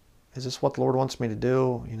like, is this what the Lord wants me to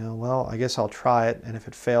do? Well, I guess I'll try it. And if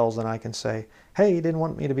it fails, then I can say, hey, he didn't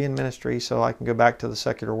want me to be in ministry, so I can go back to the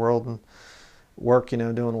secular world and work,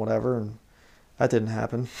 doing whatever. And that didn't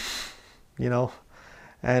happen,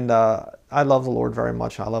 And I love the Lord very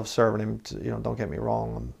much. I love serving him. Don't get me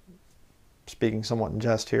wrong. I'm speaking somewhat in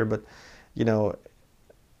jest here, but,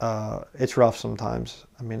 it's rough sometimes.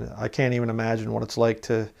 I can't even imagine what it's like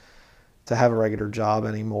to have a regular job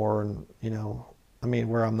anymore, and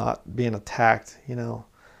where I'm not being attacked,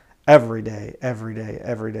 every day,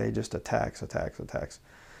 just attacks.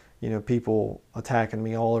 People attacking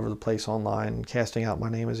me all over the place online and casting out my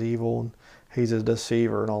name as evil and he's a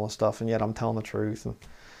deceiver and all this stuff, and yet I'm telling the truth and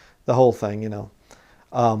the whole thing, and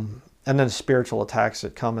then spiritual attacks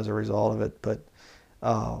that come as a result of it. But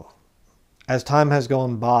as time has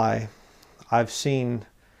gone by, I've seen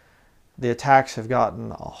the attacks have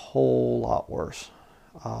gotten a whole lot worse.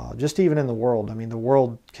 Just even in the world. The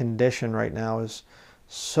world condition right now is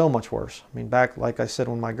so much worse. Back, like I said,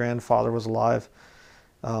 when my grandfather was alive,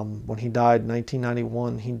 when he died in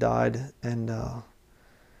 1991, he died, and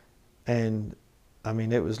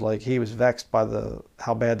it was like he was vexed by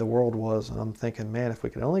how bad the world was, and I'm thinking, man, if we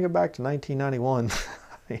could only go back to 1991,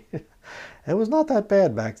 it was not that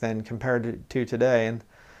bad back then compared to today. And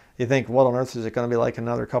you think, what on earth is it going to be like in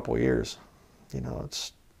another couple of years?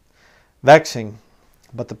 It's vexing.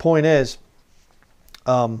 But the point is,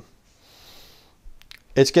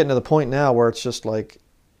 it's getting to the point now where it's just like,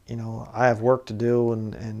 I have work to do,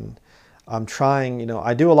 and I'm trying,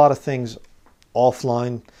 I do a lot of things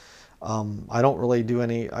offline. I don't really do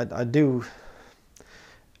any, I do,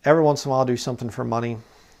 every once in a while I do something for money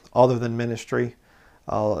other than ministry,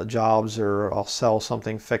 jobs, or I'll sell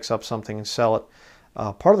something, fix up something and sell it.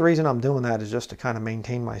 Part of the reason I'm doing that is just to kind of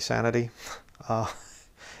maintain my sanity.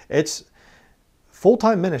 It's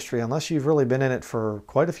full-time ministry, unless you've really been in it for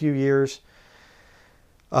quite a few years.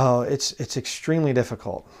 It's extremely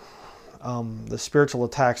difficult. The spiritual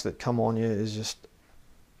attacks that come on you is just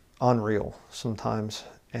unreal sometimes,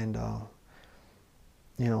 and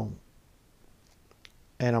you know,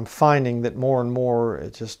 and I'm finding that more and more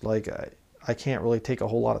it's just like I can't really take a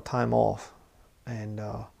whole lot of time off, and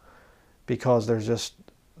because there's just,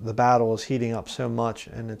 the battle is heating up so much,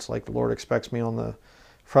 and it's like the Lord expects me on the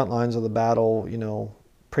front lines of the battle, you know,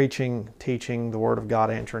 preaching, teaching the Word of God,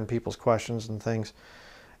 answering people's questions and things.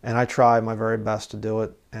 And I try my very best to do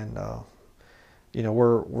it. And, you know,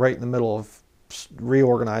 we're right in the middle of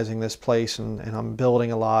reorganizing this place, and I'm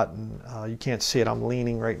building a lot. And you can't see it. I'm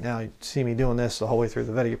leaning right now. You see me doing this the whole way through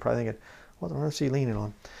the video. You're probably thinking, what on earth is he leaning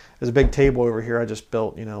on? There's a big table over here I just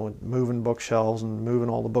built, you know, moving bookshelves and moving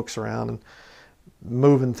all the books around and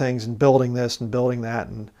moving things and building this and building that.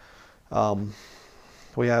 And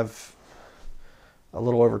we have a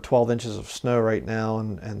little over 12 inches of snow right now,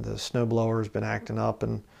 and the snow blower has been acting up,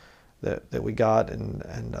 and that we got,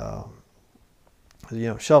 and you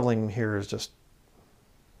know, shoveling here is just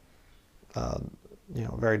you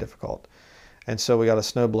know, very difficult. And so we got a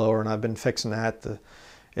snow blower, and I've been fixing that.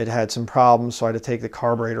 It had some problems, so I had to take the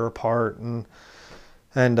carburetor apart, and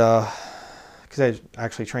because I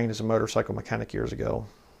actually trained as a motorcycle mechanic years ago,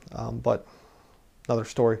 but another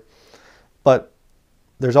story. But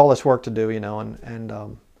there's all this work to do, you know, and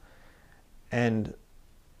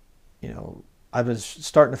you know, I've been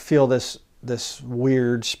starting to feel this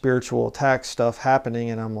weird spiritual attack stuff happening,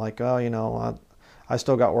 and I'm like, oh, you know, I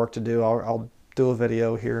still got work to do. I'll do a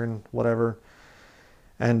video here and whatever.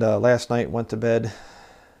 And last night went to bed,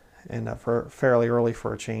 and fairly early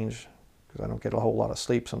for a change, because I don't get a whole lot of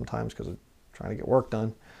sleep sometimes because I'm trying to get work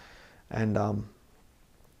done. And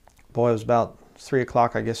boy, it was about 3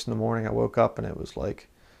 o'clock, I guess, in the morning. I woke up, and it was like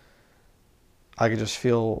I could just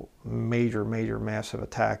feel major, massive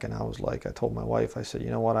attack. And I was like, I told my wife, I said, you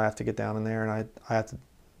know what, I have to get down in there, and I have to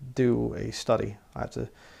do a study. I have to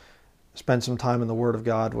spend some time in the Word of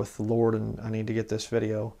God with the Lord, and I need to get this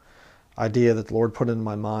video idea that the Lord put in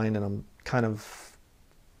my mind, and I'm kind of,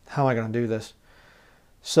 how am I going to do this?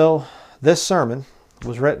 So this sermon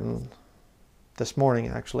was written this morning,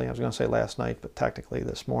 actually. I was going to say last night, but technically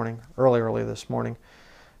this morning, early this morning,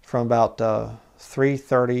 from about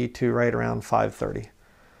 3:30 to right around 5:30.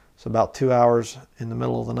 So about 2 hours in the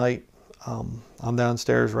middle of the night. I'm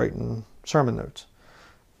downstairs writing sermon notes.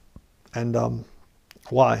 And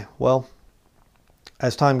why? Well,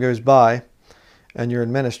 as time goes by and you're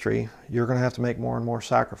in ministry, you're going to have to make more and more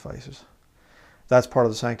sacrifices. That's part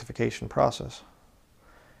of the sanctification process.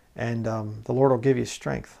 And the Lord will give you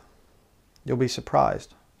strength. You'll be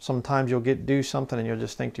surprised. Sometimes you'll do something and you'll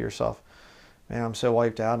just think to yourself, man, I'm so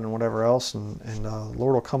wiped out and whatever else. And the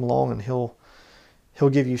Lord will come along, and He'll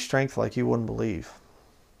give you strength like you wouldn't believe.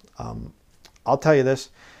 I'll tell you this,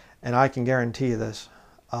 and I can guarantee you this,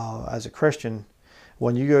 as a Christian,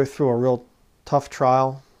 when you go through a real tough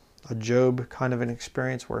trial, a Job kind of an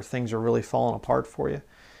experience where things are really falling apart for you,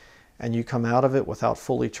 and you come out of it without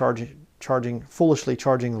foolishly charging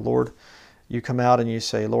the Lord, you come out and you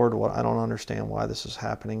say, Lord, I don't understand why this is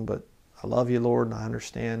happening, but I love you, Lord, and I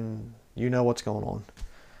understand. You know what's going on.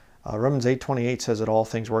 Romans 8:28 says that all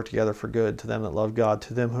things work together for good to them that love God,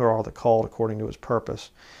 to them who are the called according to His purpose.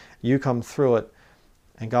 You come through it,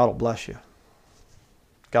 and God will bless you.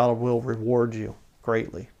 God will reward you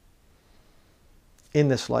greatly. In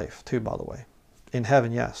this life, too, by the way. In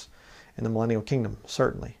heaven, yes. In the millennial kingdom,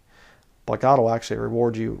 certainly. But God will actually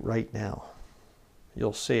reward you right now.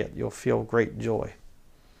 You'll see it. You'll feel great joy.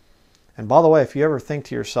 And by the way, if you ever think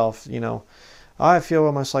to yourself, you know, I feel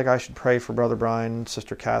almost like I should pray for Brother Brian,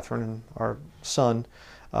 Sister Catherine, and our son,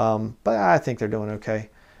 but I think they're doing okay.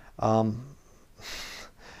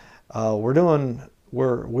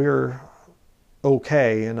 We're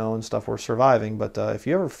okay, you know, and stuff. We're surviving. But if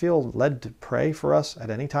you ever feel led to pray for us at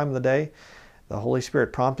any time of the day, the Holy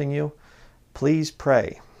Spirit prompting you, please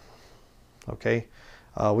pray. Okay,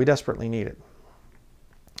 we desperately need it.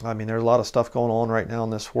 I mean, there's a lot of stuff going on right now in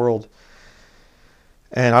this world,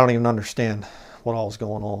 and I don't even understand what all is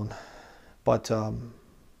going on. But you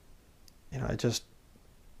know, just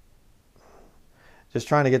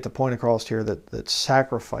trying to get the point across here that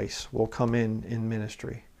sacrifice will come in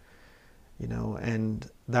ministry, you know, and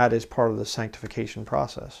that is part of the sanctification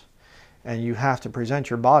process. And you have to present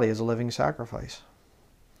your body as a living sacrifice,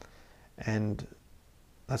 and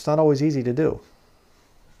that's not always easy to do.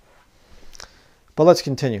 But let's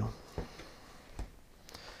continue.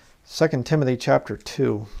 2 Timothy chapter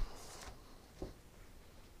 2.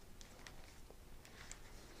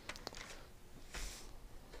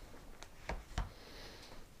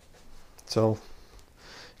 So,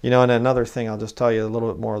 and another thing, I'll just tell you a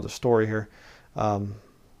little bit more of the story here. Was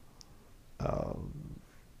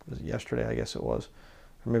it yesterday, I guess it was,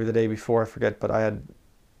 or maybe the day before, I forget, but I had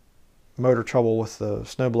motor trouble with the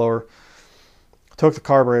snowblower. Took the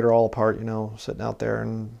carburetor all apart, sitting out there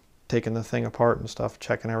and taking the thing apart and stuff,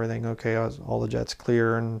 checking everything. Okay, all the jets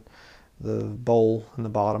clear and the bowl in the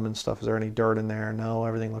bottom and stuff. Is there any dirt in there? No,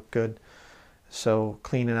 everything looked good. So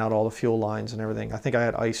cleaning out all the fuel lines and everything. I think I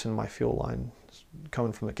had ice in my fuel line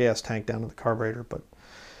coming from the gas tank down to the carburetor. But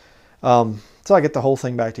so I get the whole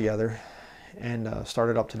thing back together and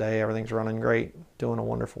started up today. Everything's running great, doing a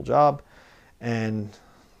wonderful job. And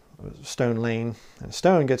stone lane, and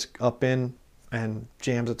stone gets up in and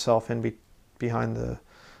jams itself in behind the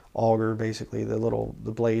auger, basically the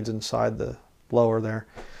blades inside the blower there.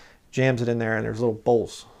 Jams it in there, and there's little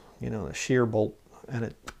bolts, a shear bolt, and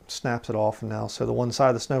it snaps it off. And now, so the one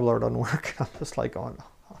side of the snowblower doesn't work. I'm just like going,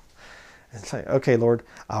 and it's like, okay, Lord,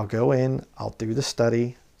 I'll go in, I'll do the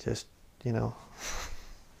study, just, you'll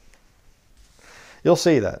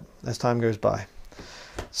see that as time goes by.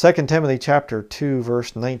 2 Timothy chapter 2,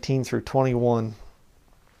 verse 19 through 21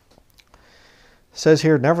 says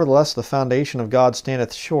here, nevertheless, the foundation of God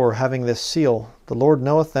standeth sure, having this seal, the Lord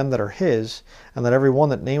knoweth them that are his, and that every one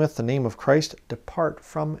that nameth the name of Christ depart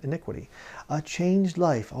from iniquity. A changed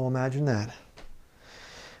life, oh, imagine that.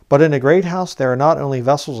 But in a great house there are not only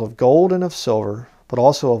vessels of gold and of silver, but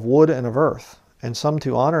also of wood and of earth, and some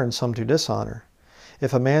to honor and some to dishonor.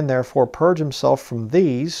 If a man therefore purge himself from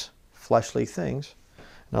these fleshly things,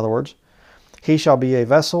 in other words, he shall be a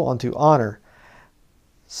vessel unto honor,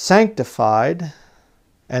 sanctified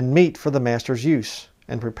and meet for the master's use,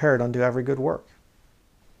 and prepared unto every good work.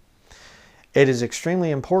 It is extremely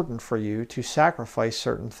important for you to sacrifice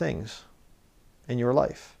certain things in your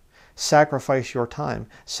life. Sacrifice your time.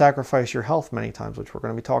 Sacrifice your health many times, which we're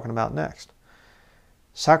going to be talking about next.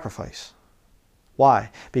 Sacrifice. Why?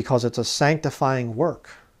 Because it's a sanctifying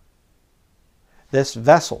work. This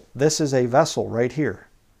vessel, this is a vessel right here.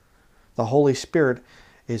 The Holy Spirit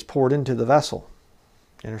is poured into the vessel.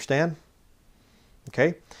 You understand?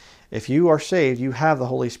 Okay? If you are saved, you have the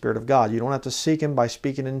Holy Spirit of God. You don't have to seek Him by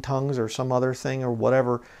speaking in tongues or some other thing or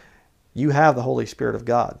whatever. You have the Holy Spirit of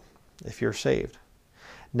God if you're saved.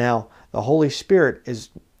 Now, the Holy Spirit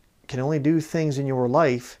can only do things in your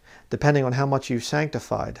life depending on how much you've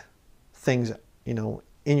sanctified things, in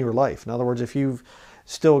your life. In other words, if you've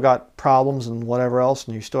still got problems and whatever else,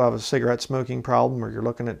 and you still have a cigarette smoking problem, or you're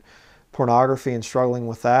looking at pornography and struggling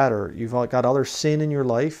with that, or you've got other sin in your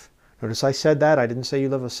life. Notice I said that. I didn't say you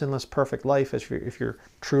live a sinless, perfect life if you're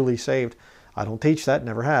truly saved. I don't teach that,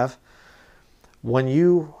 never have. When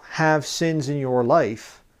you have sins in your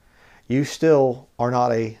life, you still are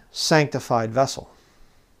not a sanctified vessel.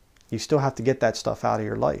 You still have to get that stuff out of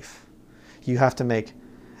your life. You have to make,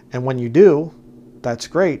 and when you do, that's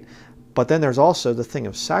great. But then there's also the thing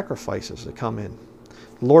of sacrifices that come in.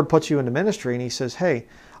 The Lord puts you into ministry and He says, hey,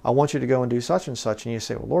 I want you to go and do such and such. And you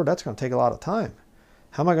say, well, Lord, that's going to take a lot of time.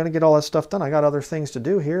 How am I going to get all that stuff done? I got other things to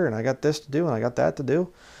do here, and I got this to do, and I got that to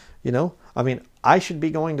do. I should be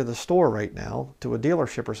going to the store right now, to a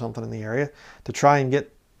dealership or something in the area, to try and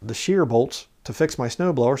get the shear bolts to fix my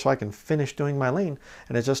snowblower so I can finish doing my lane.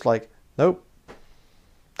 And it's just like, nope.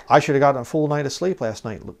 I should have gotten a full night of sleep last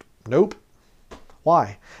night. Nope.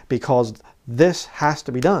 Why? Because this has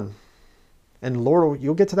to be done. And Lord,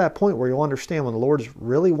 you'll get to that point where you'll understand when the Lord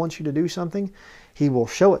really wants you to do something, He will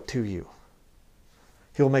show it to you.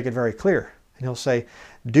 He'll make it very clear. And He'll say,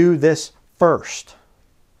 do this first.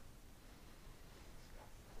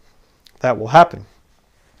 That will happen.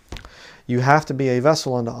 You have to be a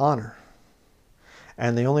vessel unto honor.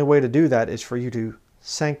 And the only way to do that is for you to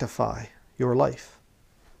sanctify your life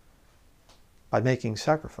by making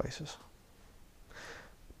sacrifices.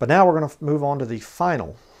 But now we're going to move on to the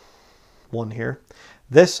final one here.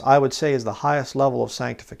 This, I would say, is the highest level of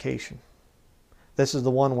sanctification. This is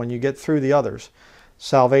the one when you get through the others.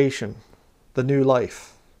 Salvation, the new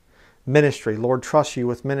life, ministry. Lord trusts you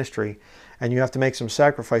with ministry, and you have to make some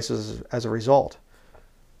sacrifices as a result.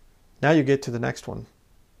 Now you get to the next one,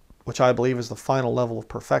 which I believe is the final level of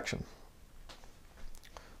perfection.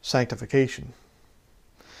 Sanctification.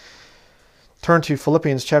 Turn to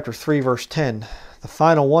Philippians chapter 3, verse 10. The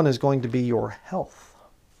final one is going to be your health.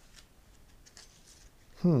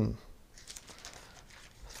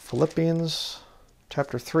 Philippians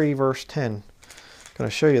chapter 3, verse 10. I'm going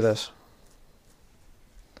to show you this.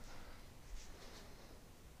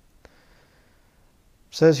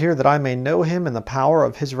 says here that I may know him in the power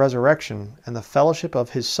of his resurrection and the fellowship of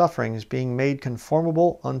his sufferings, being made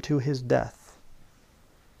conformable unto his death.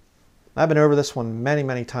 I've been over this one many,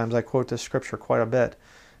 many times. I quote this scripture quite a bit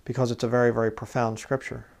because it's a very, very profound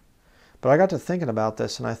scripture. But I got to thinking about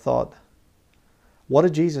this and I thought, what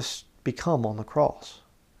did Jesus become on the cross?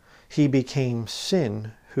 He became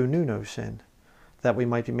sin who knew no sin, that we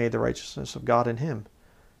might be made the righteousness of God in him.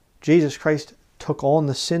 Jesus Christ took on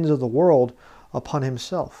the sins of the world upon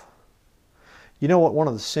himself. You know what one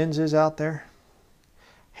of the sins is out there?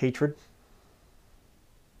 Hatred.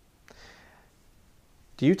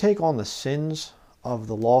 Do you take on the sins of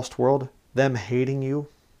the lost world, them hating you,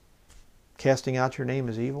 casting out your name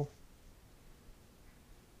as evil?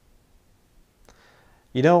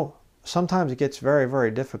 You know, sometimes it gets very,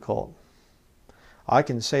 very difficult. I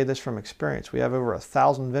can say this from experience. We have over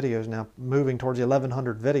 1,000 videos now, moving towards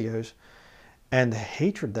 1,100 videos, and the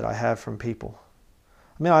hatred that I have from people.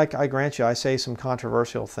 I mean, I grant you, I say some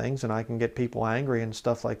controversial things, and I can get people angry and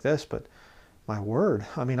stuff like this, but my word,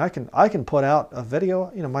 I mean, I can put out a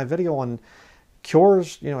video, my video on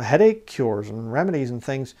cures, headache cures and remedies and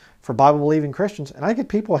things for Bible-believing Christians, and I get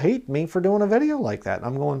people hate me for doing a video like that. And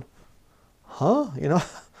I'm going, huh?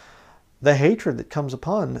 The hatred that comes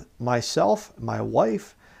upon myself, my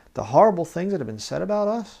wife, the horrible things that have been said about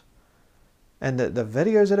us, and the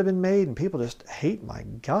videos that have been made, and people just hate my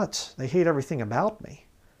guts. They hate everything about me,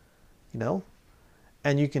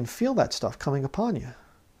 and you can feel that stuff coming upon you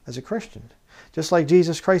as a Christian. Just like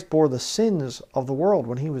Jesus Christ bore the sins of the world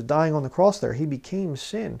when he was dying on the cross there, he became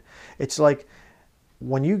sin. It's like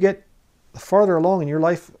when you get farther along in your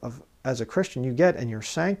life as a Christian you get, and your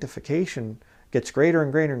sanctification gets greater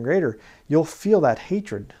and greater and greater, you'll feel that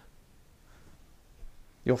hatred.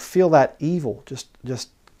 You'll feel that evil just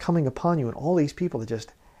coming upon you, and all these people that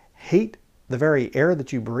just hate the very air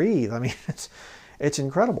that you breathe. I mean, it's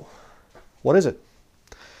incredible. What is it?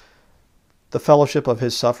 The fellowship of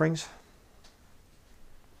his sufferings.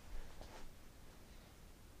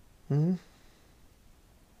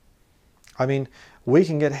 I mean, we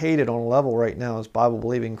can get hated on a level right now as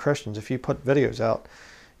Bible-believing Christians. If you put videos out,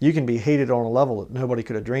 you can be hated on a level that nobody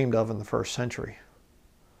could have dreamed of in the first century.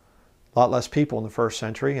 A lot less people in the first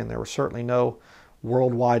century, and there was certainly no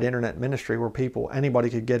worldwide internet ministry where anybody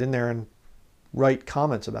could get in there and write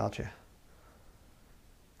comments about you.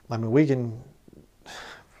 I mean, we can,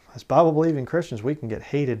 as Bible-believing Christians, we can get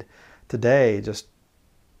hated today.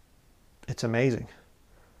 It's amazing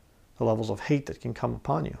the levels of hate that can come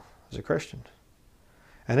upon you as a Christian.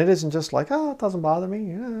 And it isn't just like, oh, it doesn't bother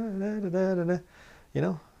me.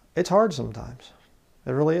 It's hard sometimes.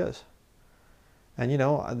 It really is. And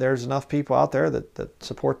there's enough people out there that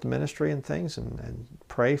support the ministry and things and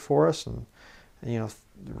pray for us and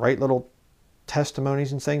write little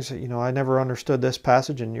testimonies and things. I never understood this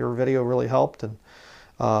passage, and your video really helped, and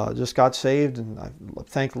just got saved, and I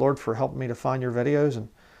thank the Lord for helping me to find your videos, and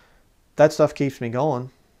that stuff keeps me going,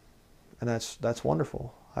 and that's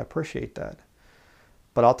wonderful. I appreciate that.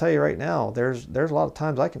 But I'll tell you right now, there's a lot of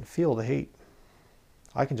times I can feel the hate.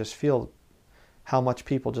 I can just feel how much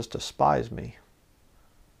people just despise me.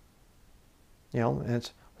 And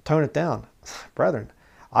it's, tone it down. Brethren,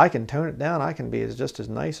 I can tone it down. I can be just as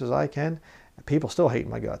nice as I can. And people still hate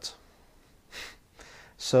my guts.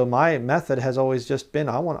 So my method has always just been,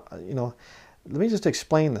 let me just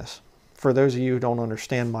explain this for those of you who don't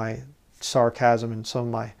understand my sarcasm and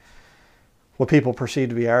some of what people perceive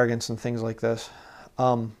to be arrogance and things like this.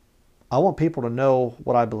 I want people to know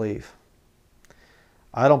what I believe.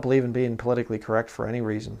 I don't believe in being politically correct for any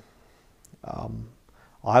reason.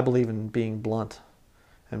 I believe in being blunt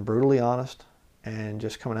and brutally honest and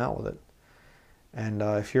just coming out with it. And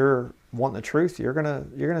if you're wanting the truth, you're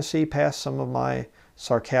gonna see past some of my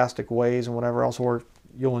sarcastic ways and whatever else, or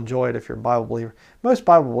you'll enjoy it if you're a Bible believer. Most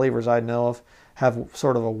Bible believers I know of have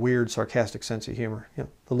sort of a weird sarcastic sense of humor.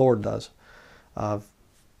 The Lord does. I've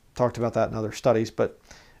talked about that in other studies, but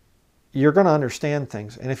you're going to understand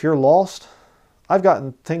things. And if you're lost, I've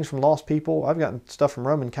gotten things from lost people. I've gotten stuff from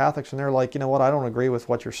Roman Catholics, and they're like, you know what, I don't agree with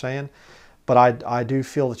what you're saying, but I do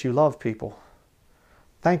feel that you love people.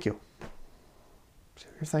 Thank you. So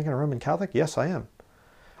you're thinking a Roman Catholic? Yes, I am.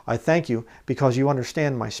 I thank you because you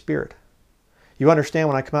understand my spirit. You understand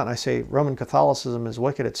when I come out and I say Roman Catholicism is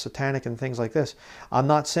wicked, it's satanic and things like this. I'm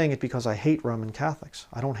not saying it because I hate Roman Catholics.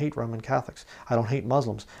 I don't hate Roman Catholics. I don't hate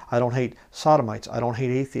Muslims. I don't hate sodomites. I don't hate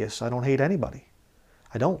atheists. I don't hate anybody.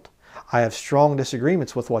 I don't. I have strong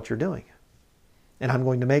disagreements with what you're doing. And I'm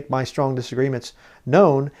going to make my strong disagreements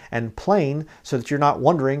known and plain so that you're not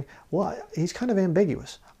wondering, well, he's kind of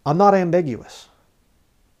ambiguous. I'm not ambiguous.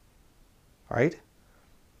 All right?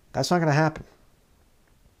 That's not going to happen.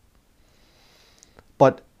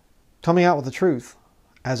 But coming out with the truth,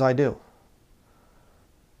 as I do,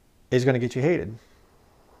 is going to get you hated.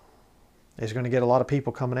 It's going to get a lot of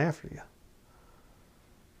people coming after you.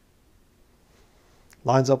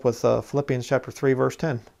 Lines up with Philippians chapter 3, verse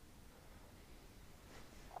 10.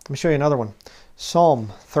 Let me show you another one.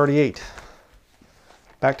 Psalm 38.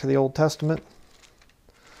 Back to the Old Testament.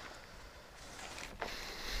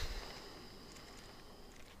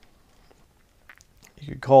 You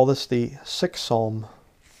could call this the 6th Psalm.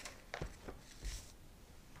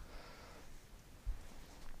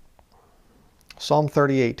 Psalm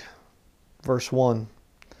 38, verse 1.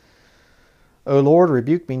 O Lord,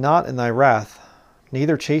 rebuke me not in thy wrath,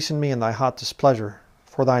 neither chasten me in thy hot displeasure.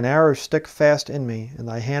 For thine arrows stick fast in me, and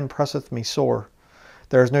thy hand presseth me sore.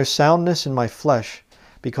 There is no soundness in my flesh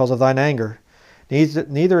because of thine anger,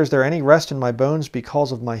 neither is there any rest in my bones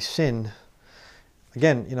because of my sin.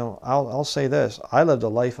 Again, I'll say this. I lived a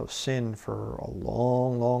life of sin for a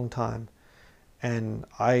long, long time. And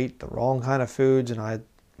I ate the wrong kind of foods, and I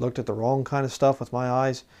looked at the wrong kind of stuff with my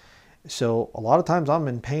eyes. So a lot of times I'm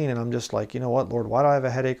in pain, and I'm just like, you know what, Lord, why do I have a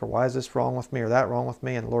headache? Or why is this wrong with me or that wrong with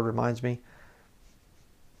me? And the Lord reminds me,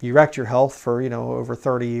 you wrecked your health for, over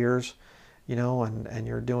 30 years, and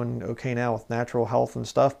you're doing okay now with natural health and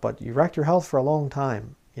stuff, but you wrecked your health for a long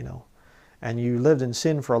time, and you lived in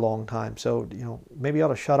sin for a long time. So, maybe you ought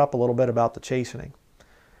to shut up a little bit about the chastening,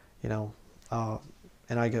 and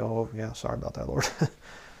I go, oh, yeah, sorry about that, Lord.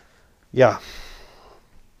 Yeah.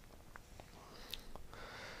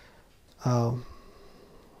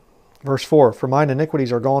 Verse 4, for mine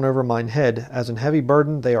iniquities are gone over mine head, as an heavy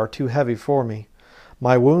burden they are too heavy for me.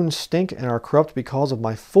 My wounds stink and are corrupt because of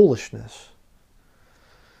my foolishness.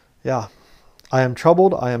 Yeah. I am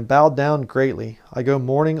troubled, I am bowed down greatly. I go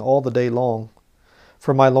mourning all the day long.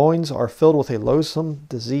 For my loins are filled with a loathsome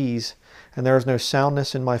disease, and there is no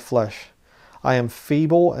soundness in my flesh. I am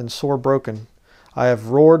feeble and sore broken. I have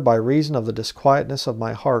roared by reason of the disquietness of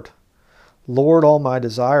my heart. Lord, all my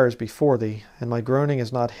desire is before thee, and my groaning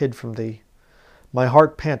is not hid from thee. My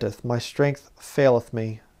heart panteth, my strength faileth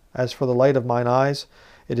me. As for the light of mine eyes,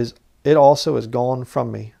 it also is gone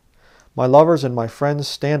from me. My lovers and my friends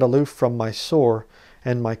stand aloof from my sore,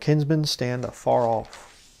 and my kinsmen stand afar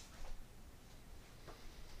off.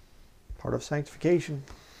 Part of sanctification.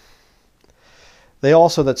 They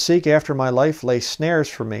also that seek after my life lay snares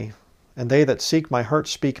for me, and they that seek my hurt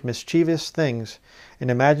speak mischievous things,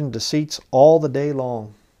 and imagine deceits all the day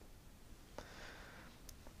long.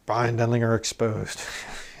 Brian Denlinger exposed.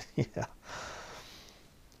 Yeah.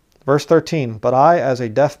 Verse 13, but I as a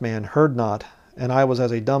deaf man heard not, and I was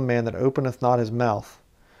as a dumb man that openeth not his mouth.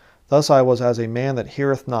 Thus I was as a man that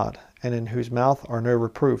heareth not, and in whose mouth are no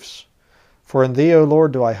reproofs. For in thee, O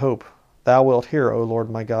Lord, do I hope. Thou wilt hear, O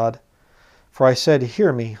Lord my God. For I said,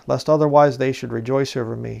 hear me, lest otherwise they should rejoice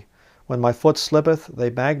over me. When my foot slippeth,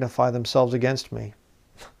 they magnify themselves against me.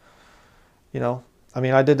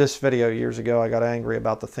 I did this video years ago. I got angry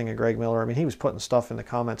about the thing of Greg Miller. He was putting stuff in the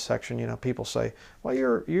comments section. People say, well,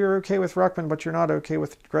 you're okay with Ruckman, but you're not okay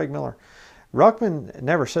with Greg Miller. Ruckman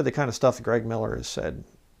never said the kind of stuff that Greg Miller has said.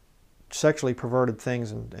 Sexually perverted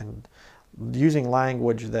things and using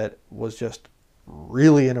language that was just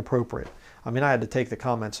really inappropriate. I had to take the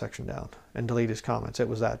comment section down and delete his comments. It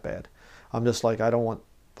was that bad. I'm just like, I don't want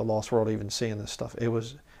the lost world even seeing this stuff. It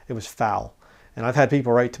was foul. And I've had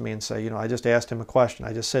people write to me and say, I just asked him a question.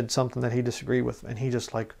 I just said something that he disagreed with, and he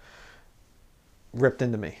just ripped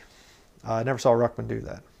into me. I never saw Ruckman do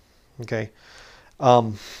that. Okay.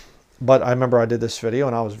 But I remember I did this video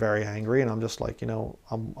and I was very angry, and I'm just like, I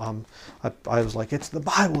was like, it's the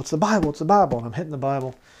Bible, it's the Bible, it's the Bible. And I'm hitting the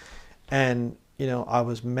Bible. And, I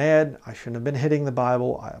was mad. I shouldn't have been hitting the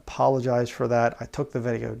Bible. I apologize for that. I took the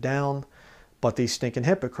video down. But these stinking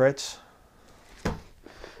hypocrites,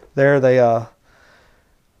 they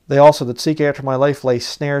also that seek after my life lay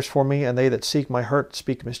snares for me, and they that seek my hurt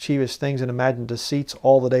speak mischievous things and imagine deceits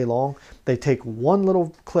all the day long. They take one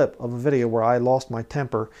little clip of a video where I lost my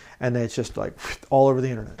temper, and it's just like all over the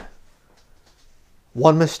internet.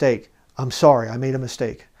 One mistake. I'm sorry, I made a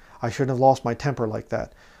mistake. I shouldn't have lost my temper like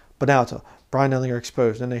that. But now it's a Brian Denlinger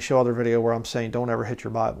exposed. And they show other video where I'm saying, don't ever hit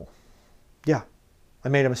your Bible. Yeah, I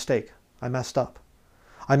made a mistake. I messed up.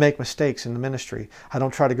 I make mistakes in the ministry. I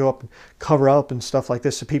don't try to go up and cover up and stuff like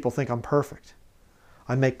this so people think I'm perfect.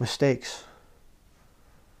 I make mistakes.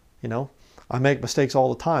 I make mistakes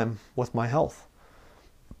all the time with my health.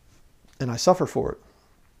 And I suffer for it.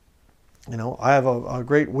 I have a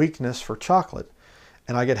great weakness for chocolate.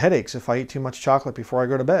 And I get headaches if I eat too much chocolate before I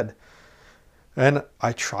go to bed. And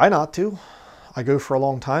I try not to. I go for a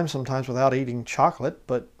long time sometimes without eating chocolate.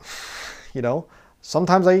 But,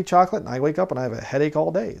 Sometimes I eat chocolate and I wake up and I have a headache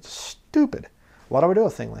all day. It's stupid. Why do I do a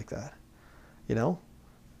thing like that? You know?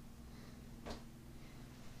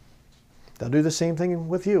 They'll do the same thing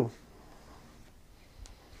with you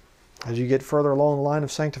as you get further along the line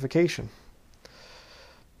of sanctification.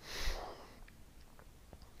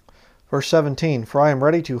 Verse 17, for I am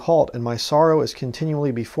ready to halt, and my sorrow is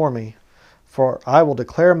continually before me. For I will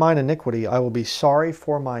declare mine iniquity, I will be sorry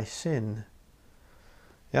for my sin.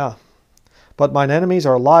 Yeah. But mine enemies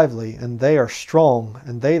are lively, and they are strong,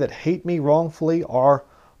 and they that hate me wrongfully are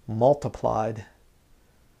multiplied.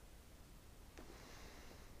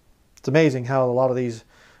 It's amazing how a lot of these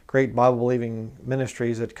great Bible-believing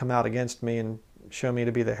ministries that come out against me and show me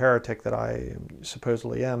to be the heretic that I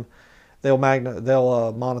supposedly am, they'll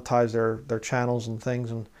monetize their channels and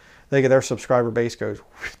things, and their subscriber base goes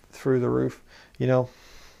through the roof. You know,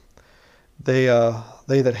 they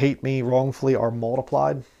that hate me wrongfully are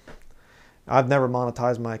multiplied. I've never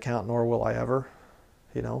monetized my account, nor will I ever.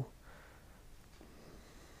 You know,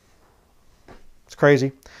 it's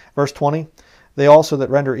crazy. Verse 20. They also that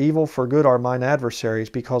render evil for good are mine adversaries,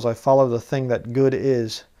 because I follow the thing that good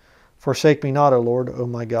is. Forsake me not, O Lord, O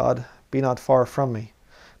my God. Be not far from me.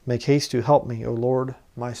 Make haste to help me, O Lord,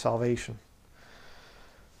 my salvation.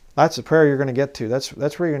 That's the prayer you're going to get to. That's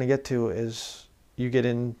where you're going to get to as you get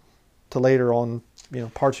into later on,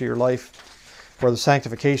 parts of your life where the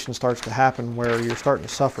sanctification starts to happen, where you're starting to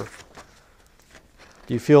suffer.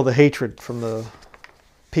 You feel the hatred from the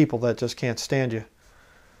people that just can't stand you.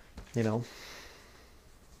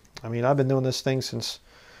 I mean, I've been doing this thing since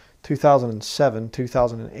 2007,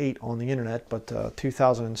 2008 on the internet, but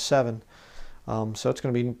 2007. So it's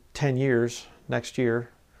going to be 10 years next year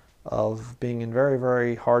of being in very,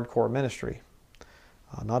 very hardcore ministry.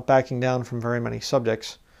 Not backing down from very many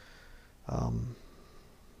subjects.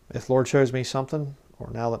 If Lord shows me something,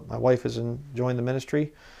 or now that my wife has joined the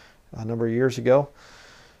ministry a number of years ago,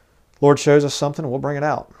 Lord shows us something, we'll bring it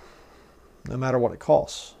out, no matter what it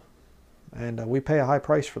costs. And we pay a high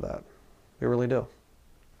price for that. We really do.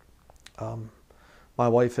 My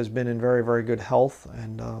wife has been in very, very good health,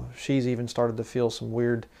 and she's even started to feel some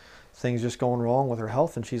weird things just going wrong with her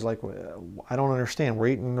health. And she's like, I don't understand. We're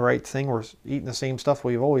eating the right thing. We're eating the same stuff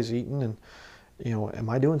we've always eaten. And, am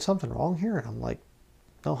I doing something wrong here? And I'm like,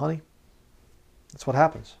 no, honey. That's what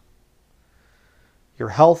happens. Your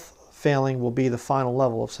health failing will be the final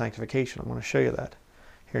level of sanctification. I'm going to show you that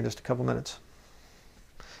here in just a couple minutes.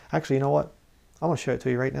 Actually, you know what? I'm going to show it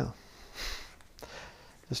to you right now.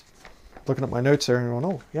 Just looking at my notes there and going,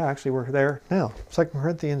 oh, yeah, actually we're there now. 2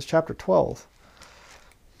 Corinthians chapter 12.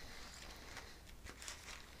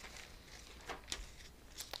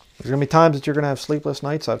 There's going to be times that you're going to have sleepless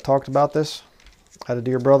nights. I've talked about this. I had a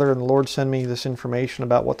dear brother in the Lord send me this information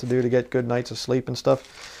about what to do to get good nights of sleep and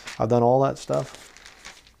stuff. I've done all that stuff.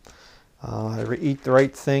 I eat the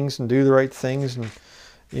right things and do the right things and,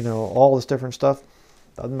 all this different stuff.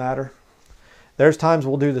 Doesn't matter. There's times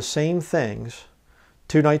we'll do the same things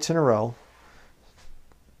 2 nights in a row.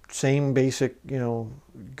 Same basic,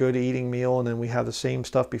 good eating meal, and then we have the same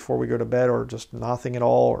stuff before we go to bed, or just nothing at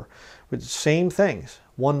all, or with the same things.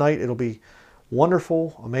 One night it'll be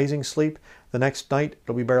wonderful, amazing sleep. The next night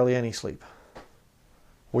it'll be barely any sleep.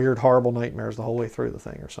 Weird, horrible nightmares the whole way through the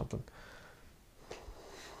thing or something.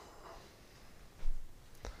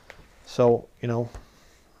 So,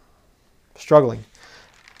 struggling.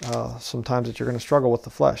 Sometimes that you're going to struggle with the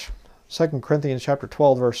flesh. 2 Corinthians chapter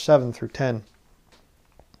 12, verse 7 through 10.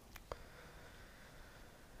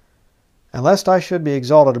 And lest I should be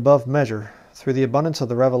exalted above measure through the abundance of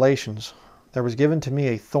the revelations, there was given to me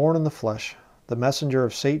a thorn in the flesh, the messenger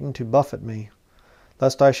of Satan to buffet me,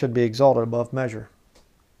 lest I should be exalted above measure.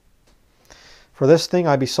 For this thing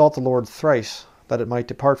I besought the Lord thrice, that it might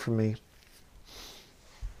depart from me.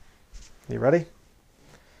 You ready?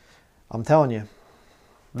 I'm telling you,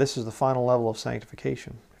 this is the final level of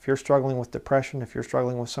sanctification. If you're struggling with depression, if you're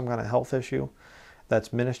struggling with some kind of health issue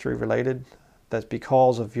that's ministry related, that's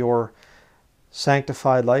because of your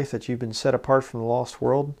sanctified life, that you've been set apart from the lost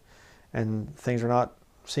world, and things are not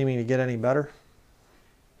seeming to get any better,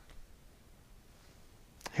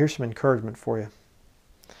 here's some encouragement for you.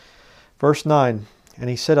 Verse 9, and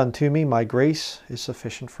he said unto me, my grace is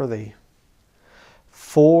sufficient for thee,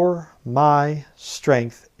 for my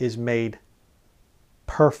strength is made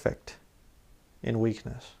perfect in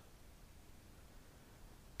weakness.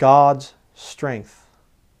 God's strength.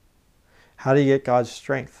 How do you get God's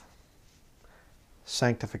strength?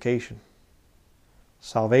 Sanctification,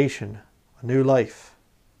 salvation, a new life,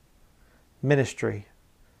 ministry,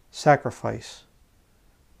 sacrifice,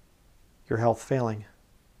 your health failing.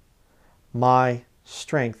 My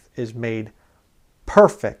strength is made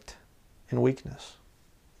perfect in weakness.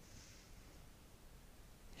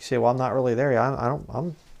 You say, well, I'm not really there. I'm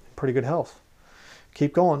in pretty good health.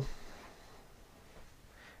 Keep going.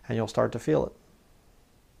 And you'll start to feel it.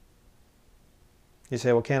 You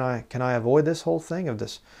say, well, can I avoid this whole thing of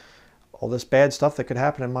all this bad stuff that could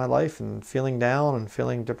happen in my life, and feeling down and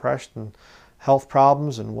feeling depressed and health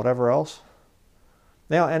problems and whatever else?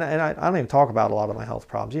 Now, and I don't even talk about a lot of my health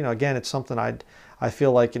problems. Again, it's something I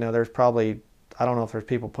feel like, there's probably, I don't know if there's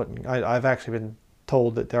people I've actually been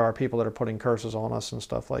told that there are people that are putting curses on us and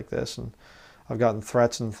stuff like this, and I've gotten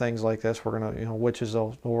threats and things like this. We're going to, witches,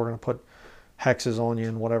 we're going to put hexes on you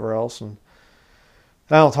and whatever else. And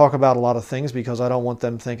I don't talk about a lot of things because I don't want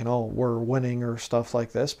them thinking, oh, we're winning or stuff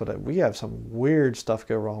like this. But we have some weird stuff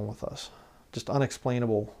go wrong with us. Just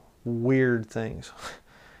unexplainable, weird things.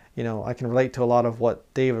 I can relate to a lot of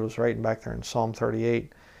what David was writing back there in Psalm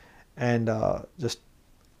 38. And just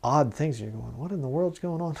odd things. You're going, what in the world's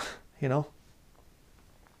going on?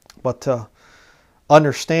 But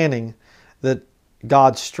understanding that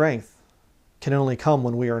God's strength can only come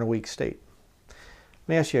when we are in a weak state. Let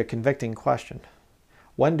me ask you a convicting question.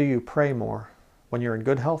 When do you pray more? When you're in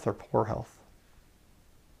good health or poor health?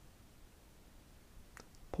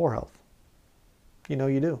 Poor health. You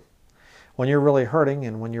do. When you're really hurting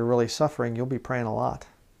and when you're really suffering, you'll be praying a lot.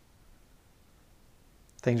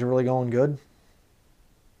 Things are really going good.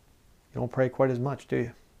 You don't pray quite as much, do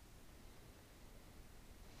you?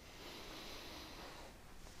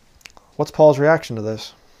 What's Paul's reaction to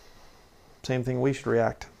this? Same thing we should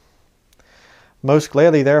react. Most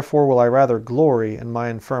gladly, therefore, will I rather glory in my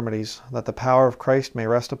infirmities, that the power of Christ may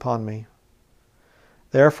rest upon me.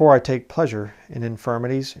 Therefore I take pleasure in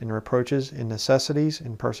infirmities, in reproaches, in necessities,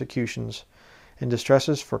 in persecutions, in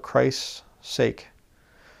distresses for Christ's sake.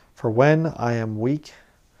 For when I am weak,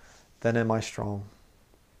 then am I strong.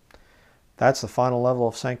 That's the final level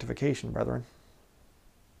of sanctification, brethren.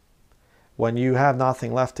 When you have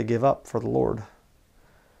nothing left to give up for the Lord.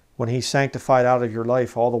 When He's sanctified out of your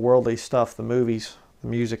life all the worldly stuff, the movies, the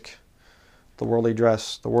music, the worldly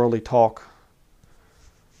dress, the worldly talk,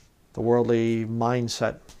 the worldly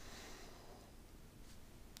mindset.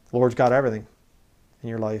 The Lord's got everything in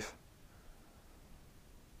your life.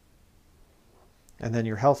 And then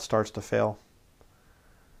your health starts to fail.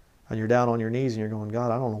 And you're down on your knees and you're going,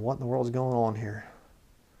 God, I don't know what in the world's going on here.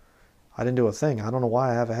 I didn't do a thing. I don't know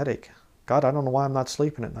why I have a headache. God, I don't know why I'm not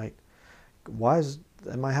sleeping at night.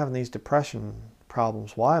 Am I having these depression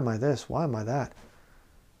problems? Why am I this? Why am I that?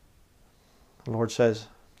 The Lord says,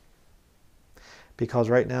 because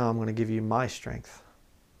right now I'm going to give you my strength.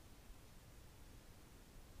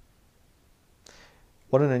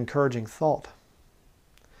 What an encouraging thought.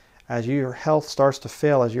 As your health starts to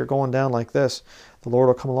fail, as you're going down like this, the Lord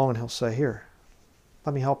will come along and He'll say, here,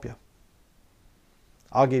 let me help you.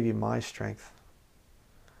 I'll give you my strength.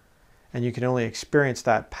 And you can only experience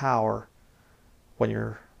that power when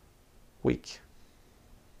you're weak.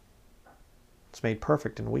 It's made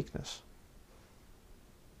perfect in weakness.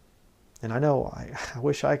 And I know, I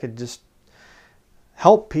wish I could just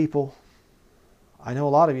help people. I know a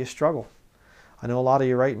lot of you struggle. I know a lot of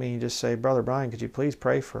you write me and just say, Brother Brian, could you please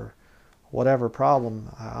pray for whatever problem?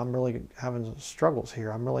 I'm really having struggles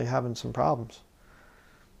here. I'm really having some problems.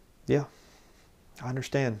 Yeah, I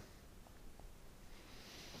understand.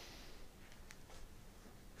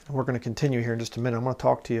 We're going to continue here in just a minute. I'm going to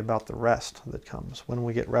talk to you about the rest that comes when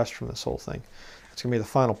we get rest from this whole thing. It's going to be the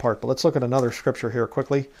final part. But let's look at another scripture here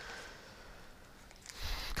quickly.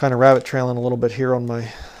 Kind of rabbit trailing a little bit here on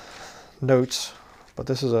my notes. But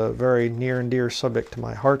this is a very near and dear subject to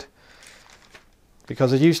my heart.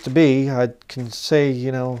 Because it used to be, I can say,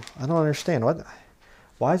 I don't understand.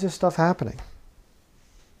 Why is this stuff happening?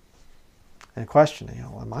 And question,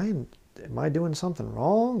 am I doing something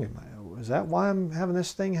wrong? Is that why I'm having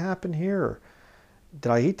this thing happen here? Or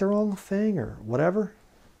did I eat the wrong thing or whatever?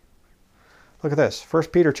 Look at this. 1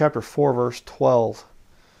 Peter chapter 4, verse 12.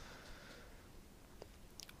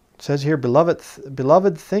 It says here, Beloved,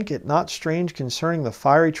 think it not strange concerning the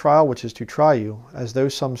fiery trial which is to try you, as though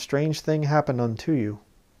some strange thing happened unto you.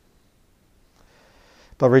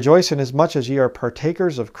 But rejoice inasmuch as ye are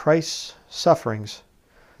partakers of Christ's sufferings,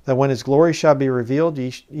 that when His glory shall be revealed,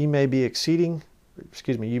 ye may be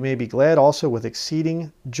glad also with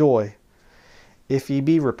exceeding joy. If ye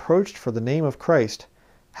be reproached for the name of Christ,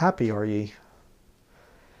 happy are ye.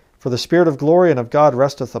 For the Spirit of glory and of God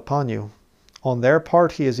resteth upon you. On their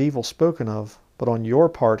part He is evil spoken of, but on your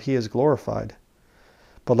part He is glorified.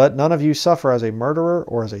 But let none of you suffer as a murderer,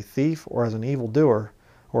 or as a thief, or as an evildoer,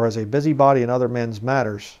 or as a busybody in other men's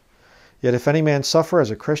matters. Yet if any man suffer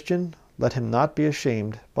as a Christian, let him not be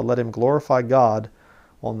ashamed, but let him glorify God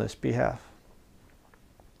on this behalf.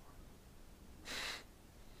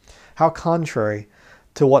 How contrary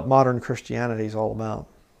to what modern Christianity is all about.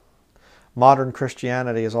 Modern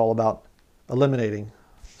Christianity is all about eliminating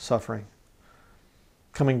suffering.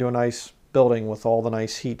 Coming to a nice building with all the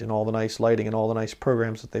nice heat and all the nice lighting and all the nice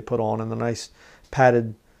programs that they put on and the nice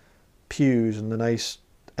padded pews and the nice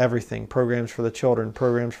everything. Programs for the children,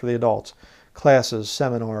 programs for the adults, classes,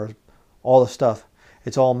 seminars, all the stuff.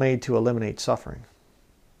 It's all made to eliminate suffering.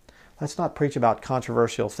 Let's not preach about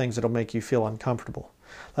controversial things that will make you feel uncomfortable.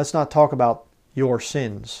 Let's not talk about your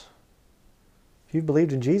sins. If you've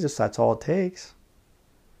believed in Jesus, that's all it takes.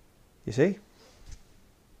 You see?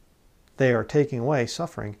 They are taking away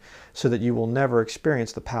suffering so that you will never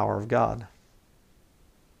experience the power of God.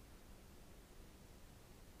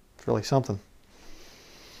 It's really something.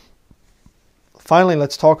 Finally,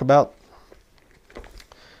 let's talk about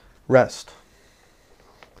rest.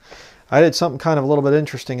 I did something kind of a little bit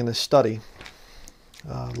interesting in this study.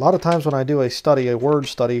 A lot of times when I do a study, a word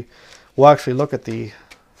study, we'll actually look at the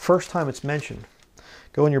first time it's mentioned.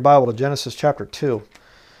 Go in your Bible to Genesis chapter 2.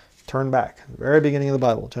 Turn back. The very beginning of the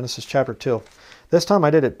Bible, Genesis chapter 2. This time I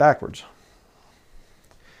did it backwards.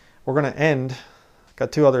 We're going to end,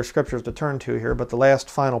 got two other scriptures to turn to here, but the last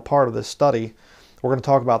final part of this study, we're going to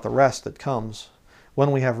talk about the rest that comes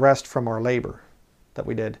when we have rest from our labor that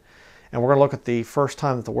we did. And we're going to look at the first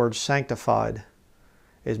time that the word sanctified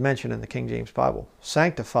is mentioned in the King James Bible.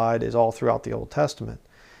 Sanctified is all throughout the Old Testament.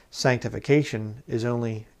 Sanctification is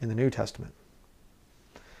only in the New Testament.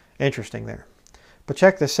 Interesting there. But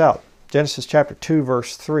check this out. Genesis chapter 2,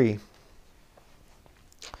 verse 3.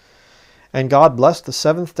 And God blessed the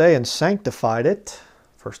seventh day and sanctified it.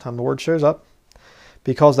 First time the word shows up.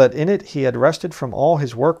 Because that in it he had rested from all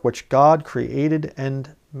his work which God created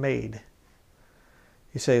and made.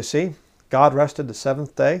 You say, you see, God rested the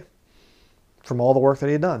seventh day from all the work that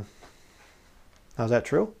he had done. Now, is that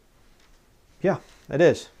true? Yeah, it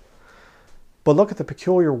is. But look at the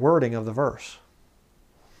peculiar wording of the verse.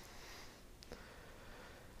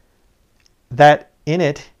 That in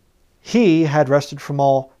it he had rested from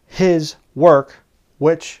all his work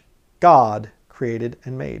which God created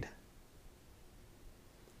and made.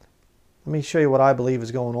 Let me show you what I believe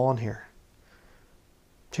is going on here.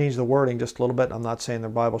 Change the wording just a little bit. I'm not saying the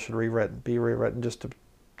Bible should be rewritten, just to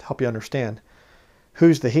help you understand.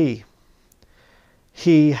 Who's the he?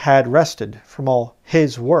 He had rested from all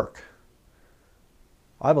his work.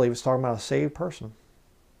 I believe it's talking about a saved person.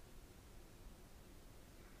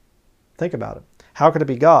 Think about it. How could it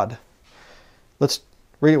be God? Let's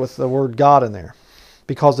read it with the word God in there.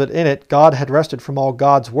 Because that in it God had rested from all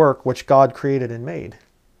God's work which God created and made.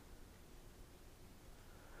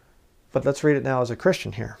 But let's read it now as a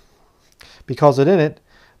Christian here. Because that in it,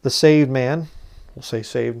 the saved man, we'll say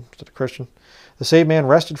saved instead of Christian, the saved man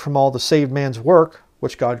rested from all the saved man's work,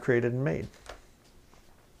 which God created and made.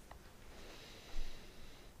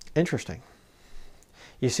 Interesting.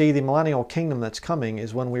 You see, the millennial kingdom that's coming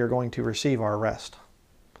is when we are going to receive our rest.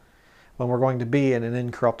 When we're going to be in an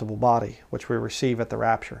incorruptible body, which we receive at the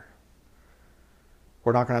rapture.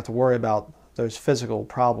 We're not going to have to worry about those physical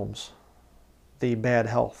problems, the bad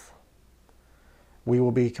health. We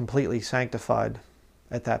will be completely sanctified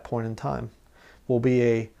at that point in time. We'll be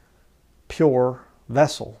a pure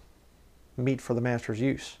vessel, meet for the Master's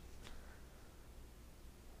use.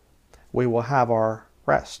 We will have our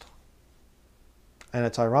rest. And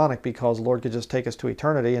it's ironic because the Lord could just take us to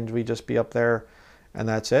eternity and we just be up there and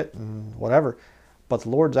that's it and whatever. But the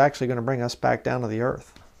Lord's actually going to bring us back down to the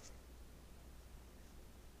earth.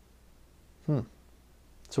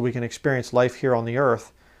 So we can experience life here on the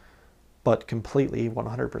earth, but completely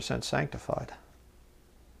 100% sanctified.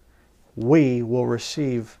 We will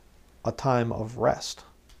receive a time of rest.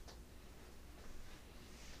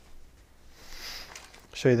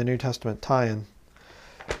 I'll show you the New Testament tie-in.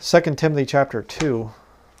 2 Timothy chapter 2.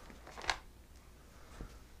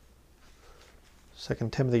 2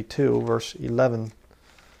 Timothy 2, verse 11.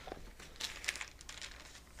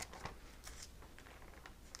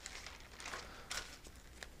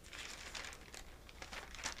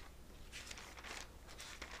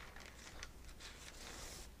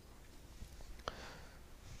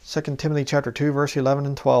 Second Timothy chapter 2, verse 11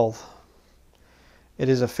 and 12. It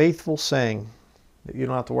is a faithful saying that you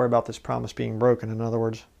don't have to worry about this promise being broken. In other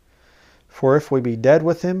words, for if we be dead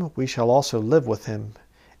with him, we shall also live with him.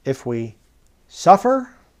 If we suffer,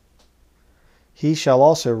 he shall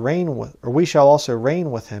also reign with, or we shall also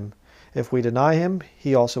reign with him. If we deny him,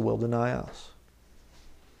 he also will deny us.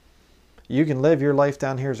 You can live your life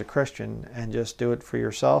down here as a Christian and just do it for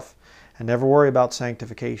yourself and never worry about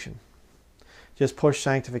sanctification. Just push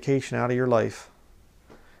sanctification out of your life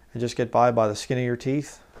and just get by the skin of your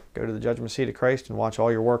teeth, go to the judgment seat of Christ and watch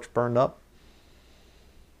all your works burned up.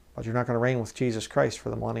 But you're not going to reign with Jesus Christ for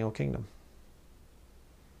the millennial kingdom.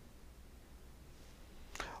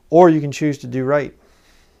 Or you can choose to do right.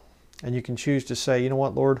 And you can choose to say, you know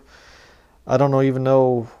what, Lord, I don't even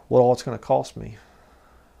know what all it's going to cost me.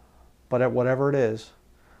 But at whatever it is,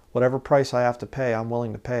 whatever price I have to pay, I'm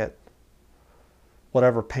willing to pay it.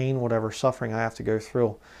 Whatever pain, whatever suffering I have to go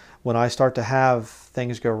through. When I start to have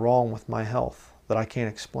things go wrong with my health that I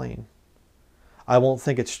can't explain, I won't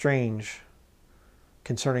think it's strange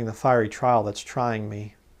concerning the fiery trial that's trying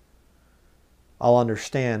me. I'll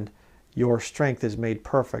understand your strength is made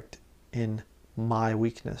perfect in my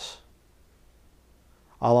weakness.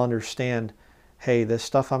 I'll understand, hey, this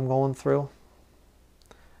stuff I'm going through,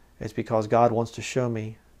 it's because God wants to show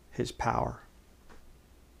me His power.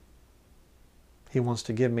 He wants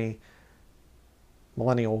to give me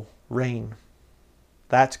millennial reign.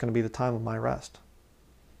 That's going to be the time of my rest.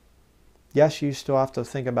 Yes, you still have to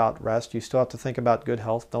think about rest. You still have to think about good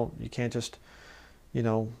health. You can't just,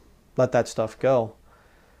 let that stuff go.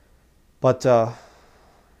 But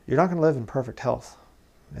you're not going to live in perfect health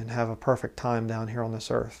and have a perfect time down here on this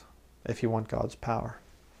earth if you want God's power.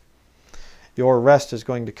 Your rest is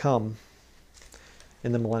going to come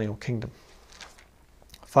in the millennial kingdom.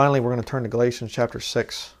 Finally, we're going to turn to Galatians chapter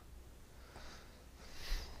 6,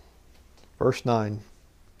 verse 9.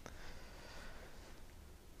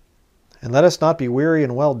 And let us not be weary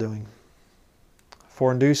in well-doing,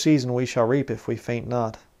 for in due season we shall reap if we faint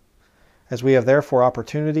not. As we have therefore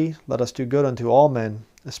opportunity, let us do good unto all men,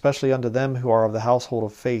 especially unto them who are of the household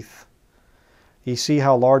of faith. Ye see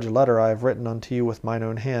how large a letter I have written unto you with mine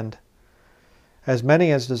own hand. As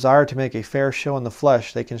many as desire to make a fair show in the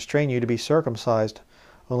flesh, they constrain you to be circumcised,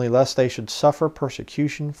 only lest they should suffer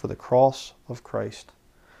persecution for the cross of Christ.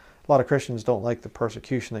 A lot of Christians don't like the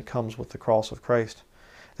persecution that comes with the cross of Christ.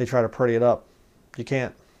 They try to pretty it up. You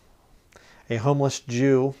can't. A homeless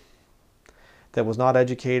Jew that was not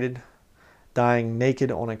educated, dying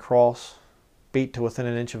naked on a cross, beat to within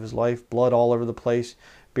an inch of his life, blood all over the place,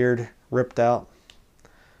 beard ripped out,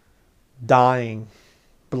 dying,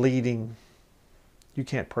 bleeding. You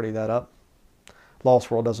can't pretty that up. Lost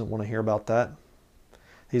world doesn't want to hear about that.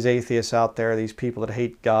 These atheists out there, these people that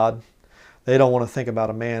hate God, they don't want to think about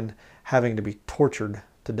a man having to be tortured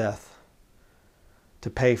to death to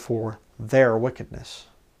pay for their wickedness.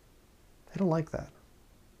 They don't like that.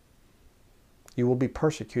 You will be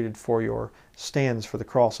persecuted for your stands for the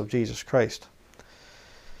cross of Jesus Christ.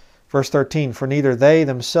 Verse 13, for neither they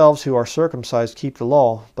themselves who are circumcised keep the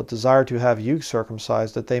law, but desire to have you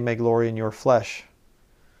circumcised, that they may glory in your flesh.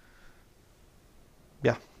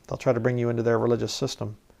 Yeah, they'll try to bring you into their religious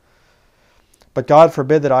system. But God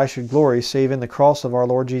forbid that I should glory, save in the cross of our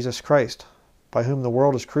Lord Jesus Christ, by whom the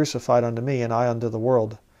world is crucified unto me, and I unto the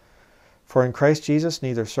world. For in Christ Jesus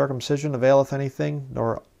neither circumcision availeth anything,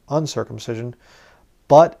 nor uncircumcision,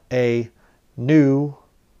 but a new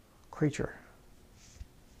creature.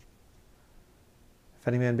 If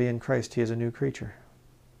any man be in Christ, he is a new creature.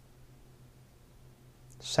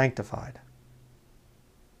 Sanctified.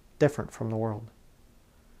 Different from the world.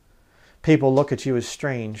 People look at you as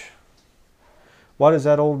strange. What is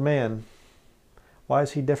that old man? Why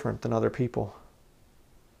is he different than other people?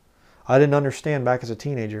 I didn't understand back as a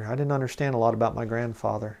teenager. I didn't understand a lot about my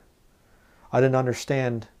grandfather. I didn't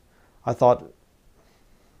understand. I thought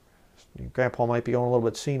Grandpa might be going a little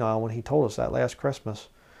bit senile when he told us that last Christmas.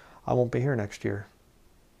 I won't be here next year.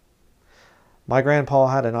 My grandpa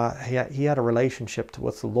had a relationship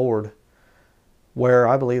with the Lord where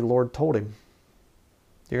I believe the Lord told him,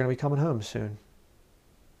 you're going to be coming home soon.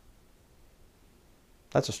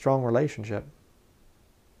 That's a strong relationship.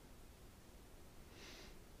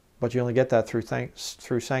 But you only get that through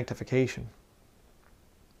sanctification.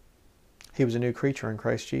 He was a new creature in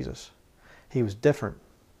Christ Jesus. He was different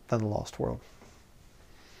than the lost world.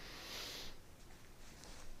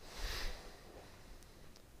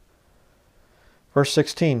 Verse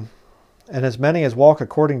 16, and as many as walk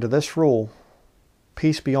according to this rule,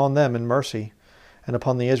 peace be on them and mercy, and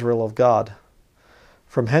upon the Israel of God.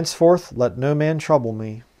 From henceforth let no man trouble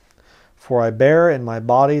me, for I bear in my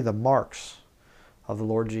body the marks of the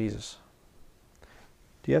Lord Jesus.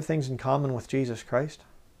 Do you have things in common with Jesus Christ?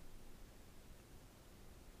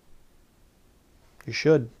 You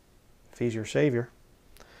should, if He's your Savior.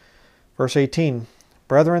 Verse 18,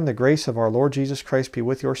 brethren, the grace of our Lord Jesus Christ be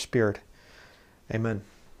with your spirit. Amen.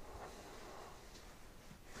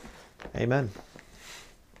 Amen.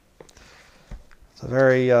 It's a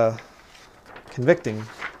very convicting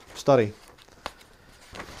study.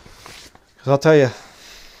 Because I'll tell you,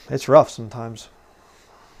 it's rough sometimes.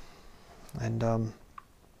 And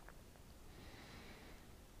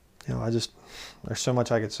you know, there's so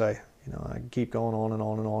much I could say. You know, I keep going on and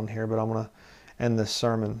on and on here, but I'm going to end this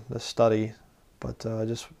sermon, this study. But I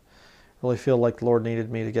just really feel like the Lord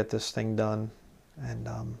needed me to get this thing done. And,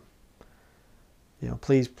 you know,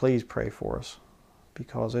 please pray for us,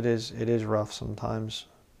 because it is rough sometimes,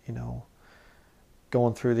 you know,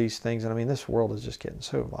 going through these things. And I mean, this world is just getting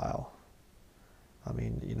so vile. I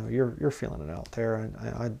mean, you know, you're feeling it out there.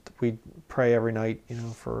 And we pray every night, you know,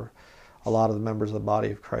 for a lot of the members of the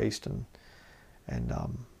body of Christ, and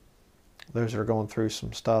those that are going through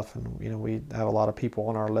some stuff. And, you know, we have a lot of people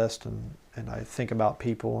on our list, and I think about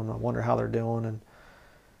people, and I wonder how they're doing,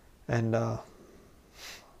 and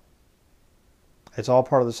it's all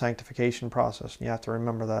part of the sanctification process, and you have to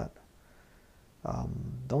remember that.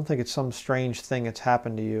 Don't think it's some strange thing that's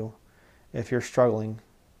happened to you if you're struggling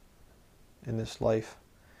in this life.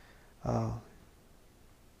 The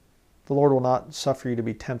Lord will not suffer you to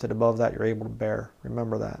be tempted above that you're able to bear.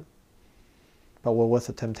 Remember that. But will with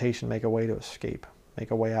the temptation make a way to escape,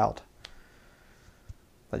 make a way out,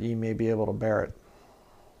 that ye may be able to bear it.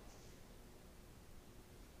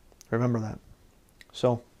 Remember that.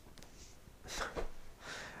 So,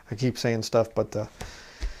 I keep saying stuff, but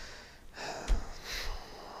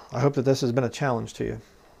I hope that this has been a challenge to you.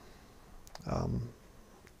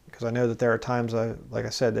 Because I know that there are times, like I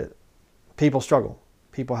said, that people struggle.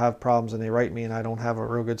 People have problems, and they write me, and I don't have a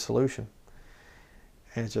real good solution.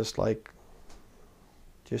 And it's just like,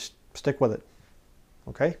 just stick with it.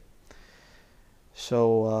 Okay?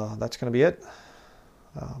 So that's going to be it.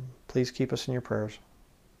 Please keep us in your prayers.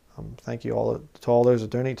 Thank you all to all those that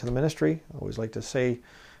donate to the ministry. I always like to say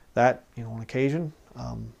that, you know, on occasion.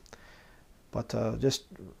 But just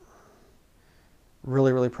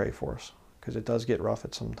really pray for us, because it does get rough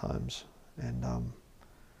at sometimes. And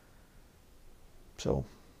so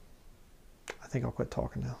I think I'll quit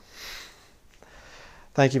talking now.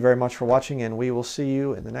 Thank you very much for watching, and we will see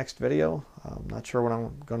you in the next video. I'm not sure when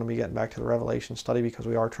I'm going to be getting back to the Revelation study, because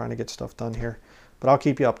we are trying to get stuff done here. But I'll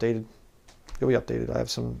keep you updated. You'll be updated. I have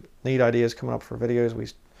some neat ideas coming up for videos. We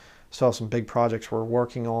still have some big projects we're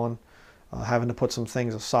working on. Having to put some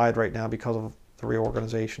things aside right now because of the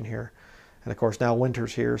reorganization here. And of course now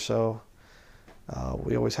winter's here, so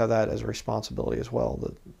we always have that as a responsibility as well,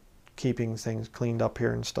 the keeping things cleaned up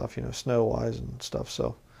here and stuff, you know, snow-wise and stuff.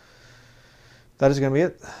 So that is going to be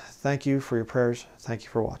it. Thank you for your prayers. Thank you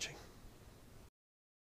for watching.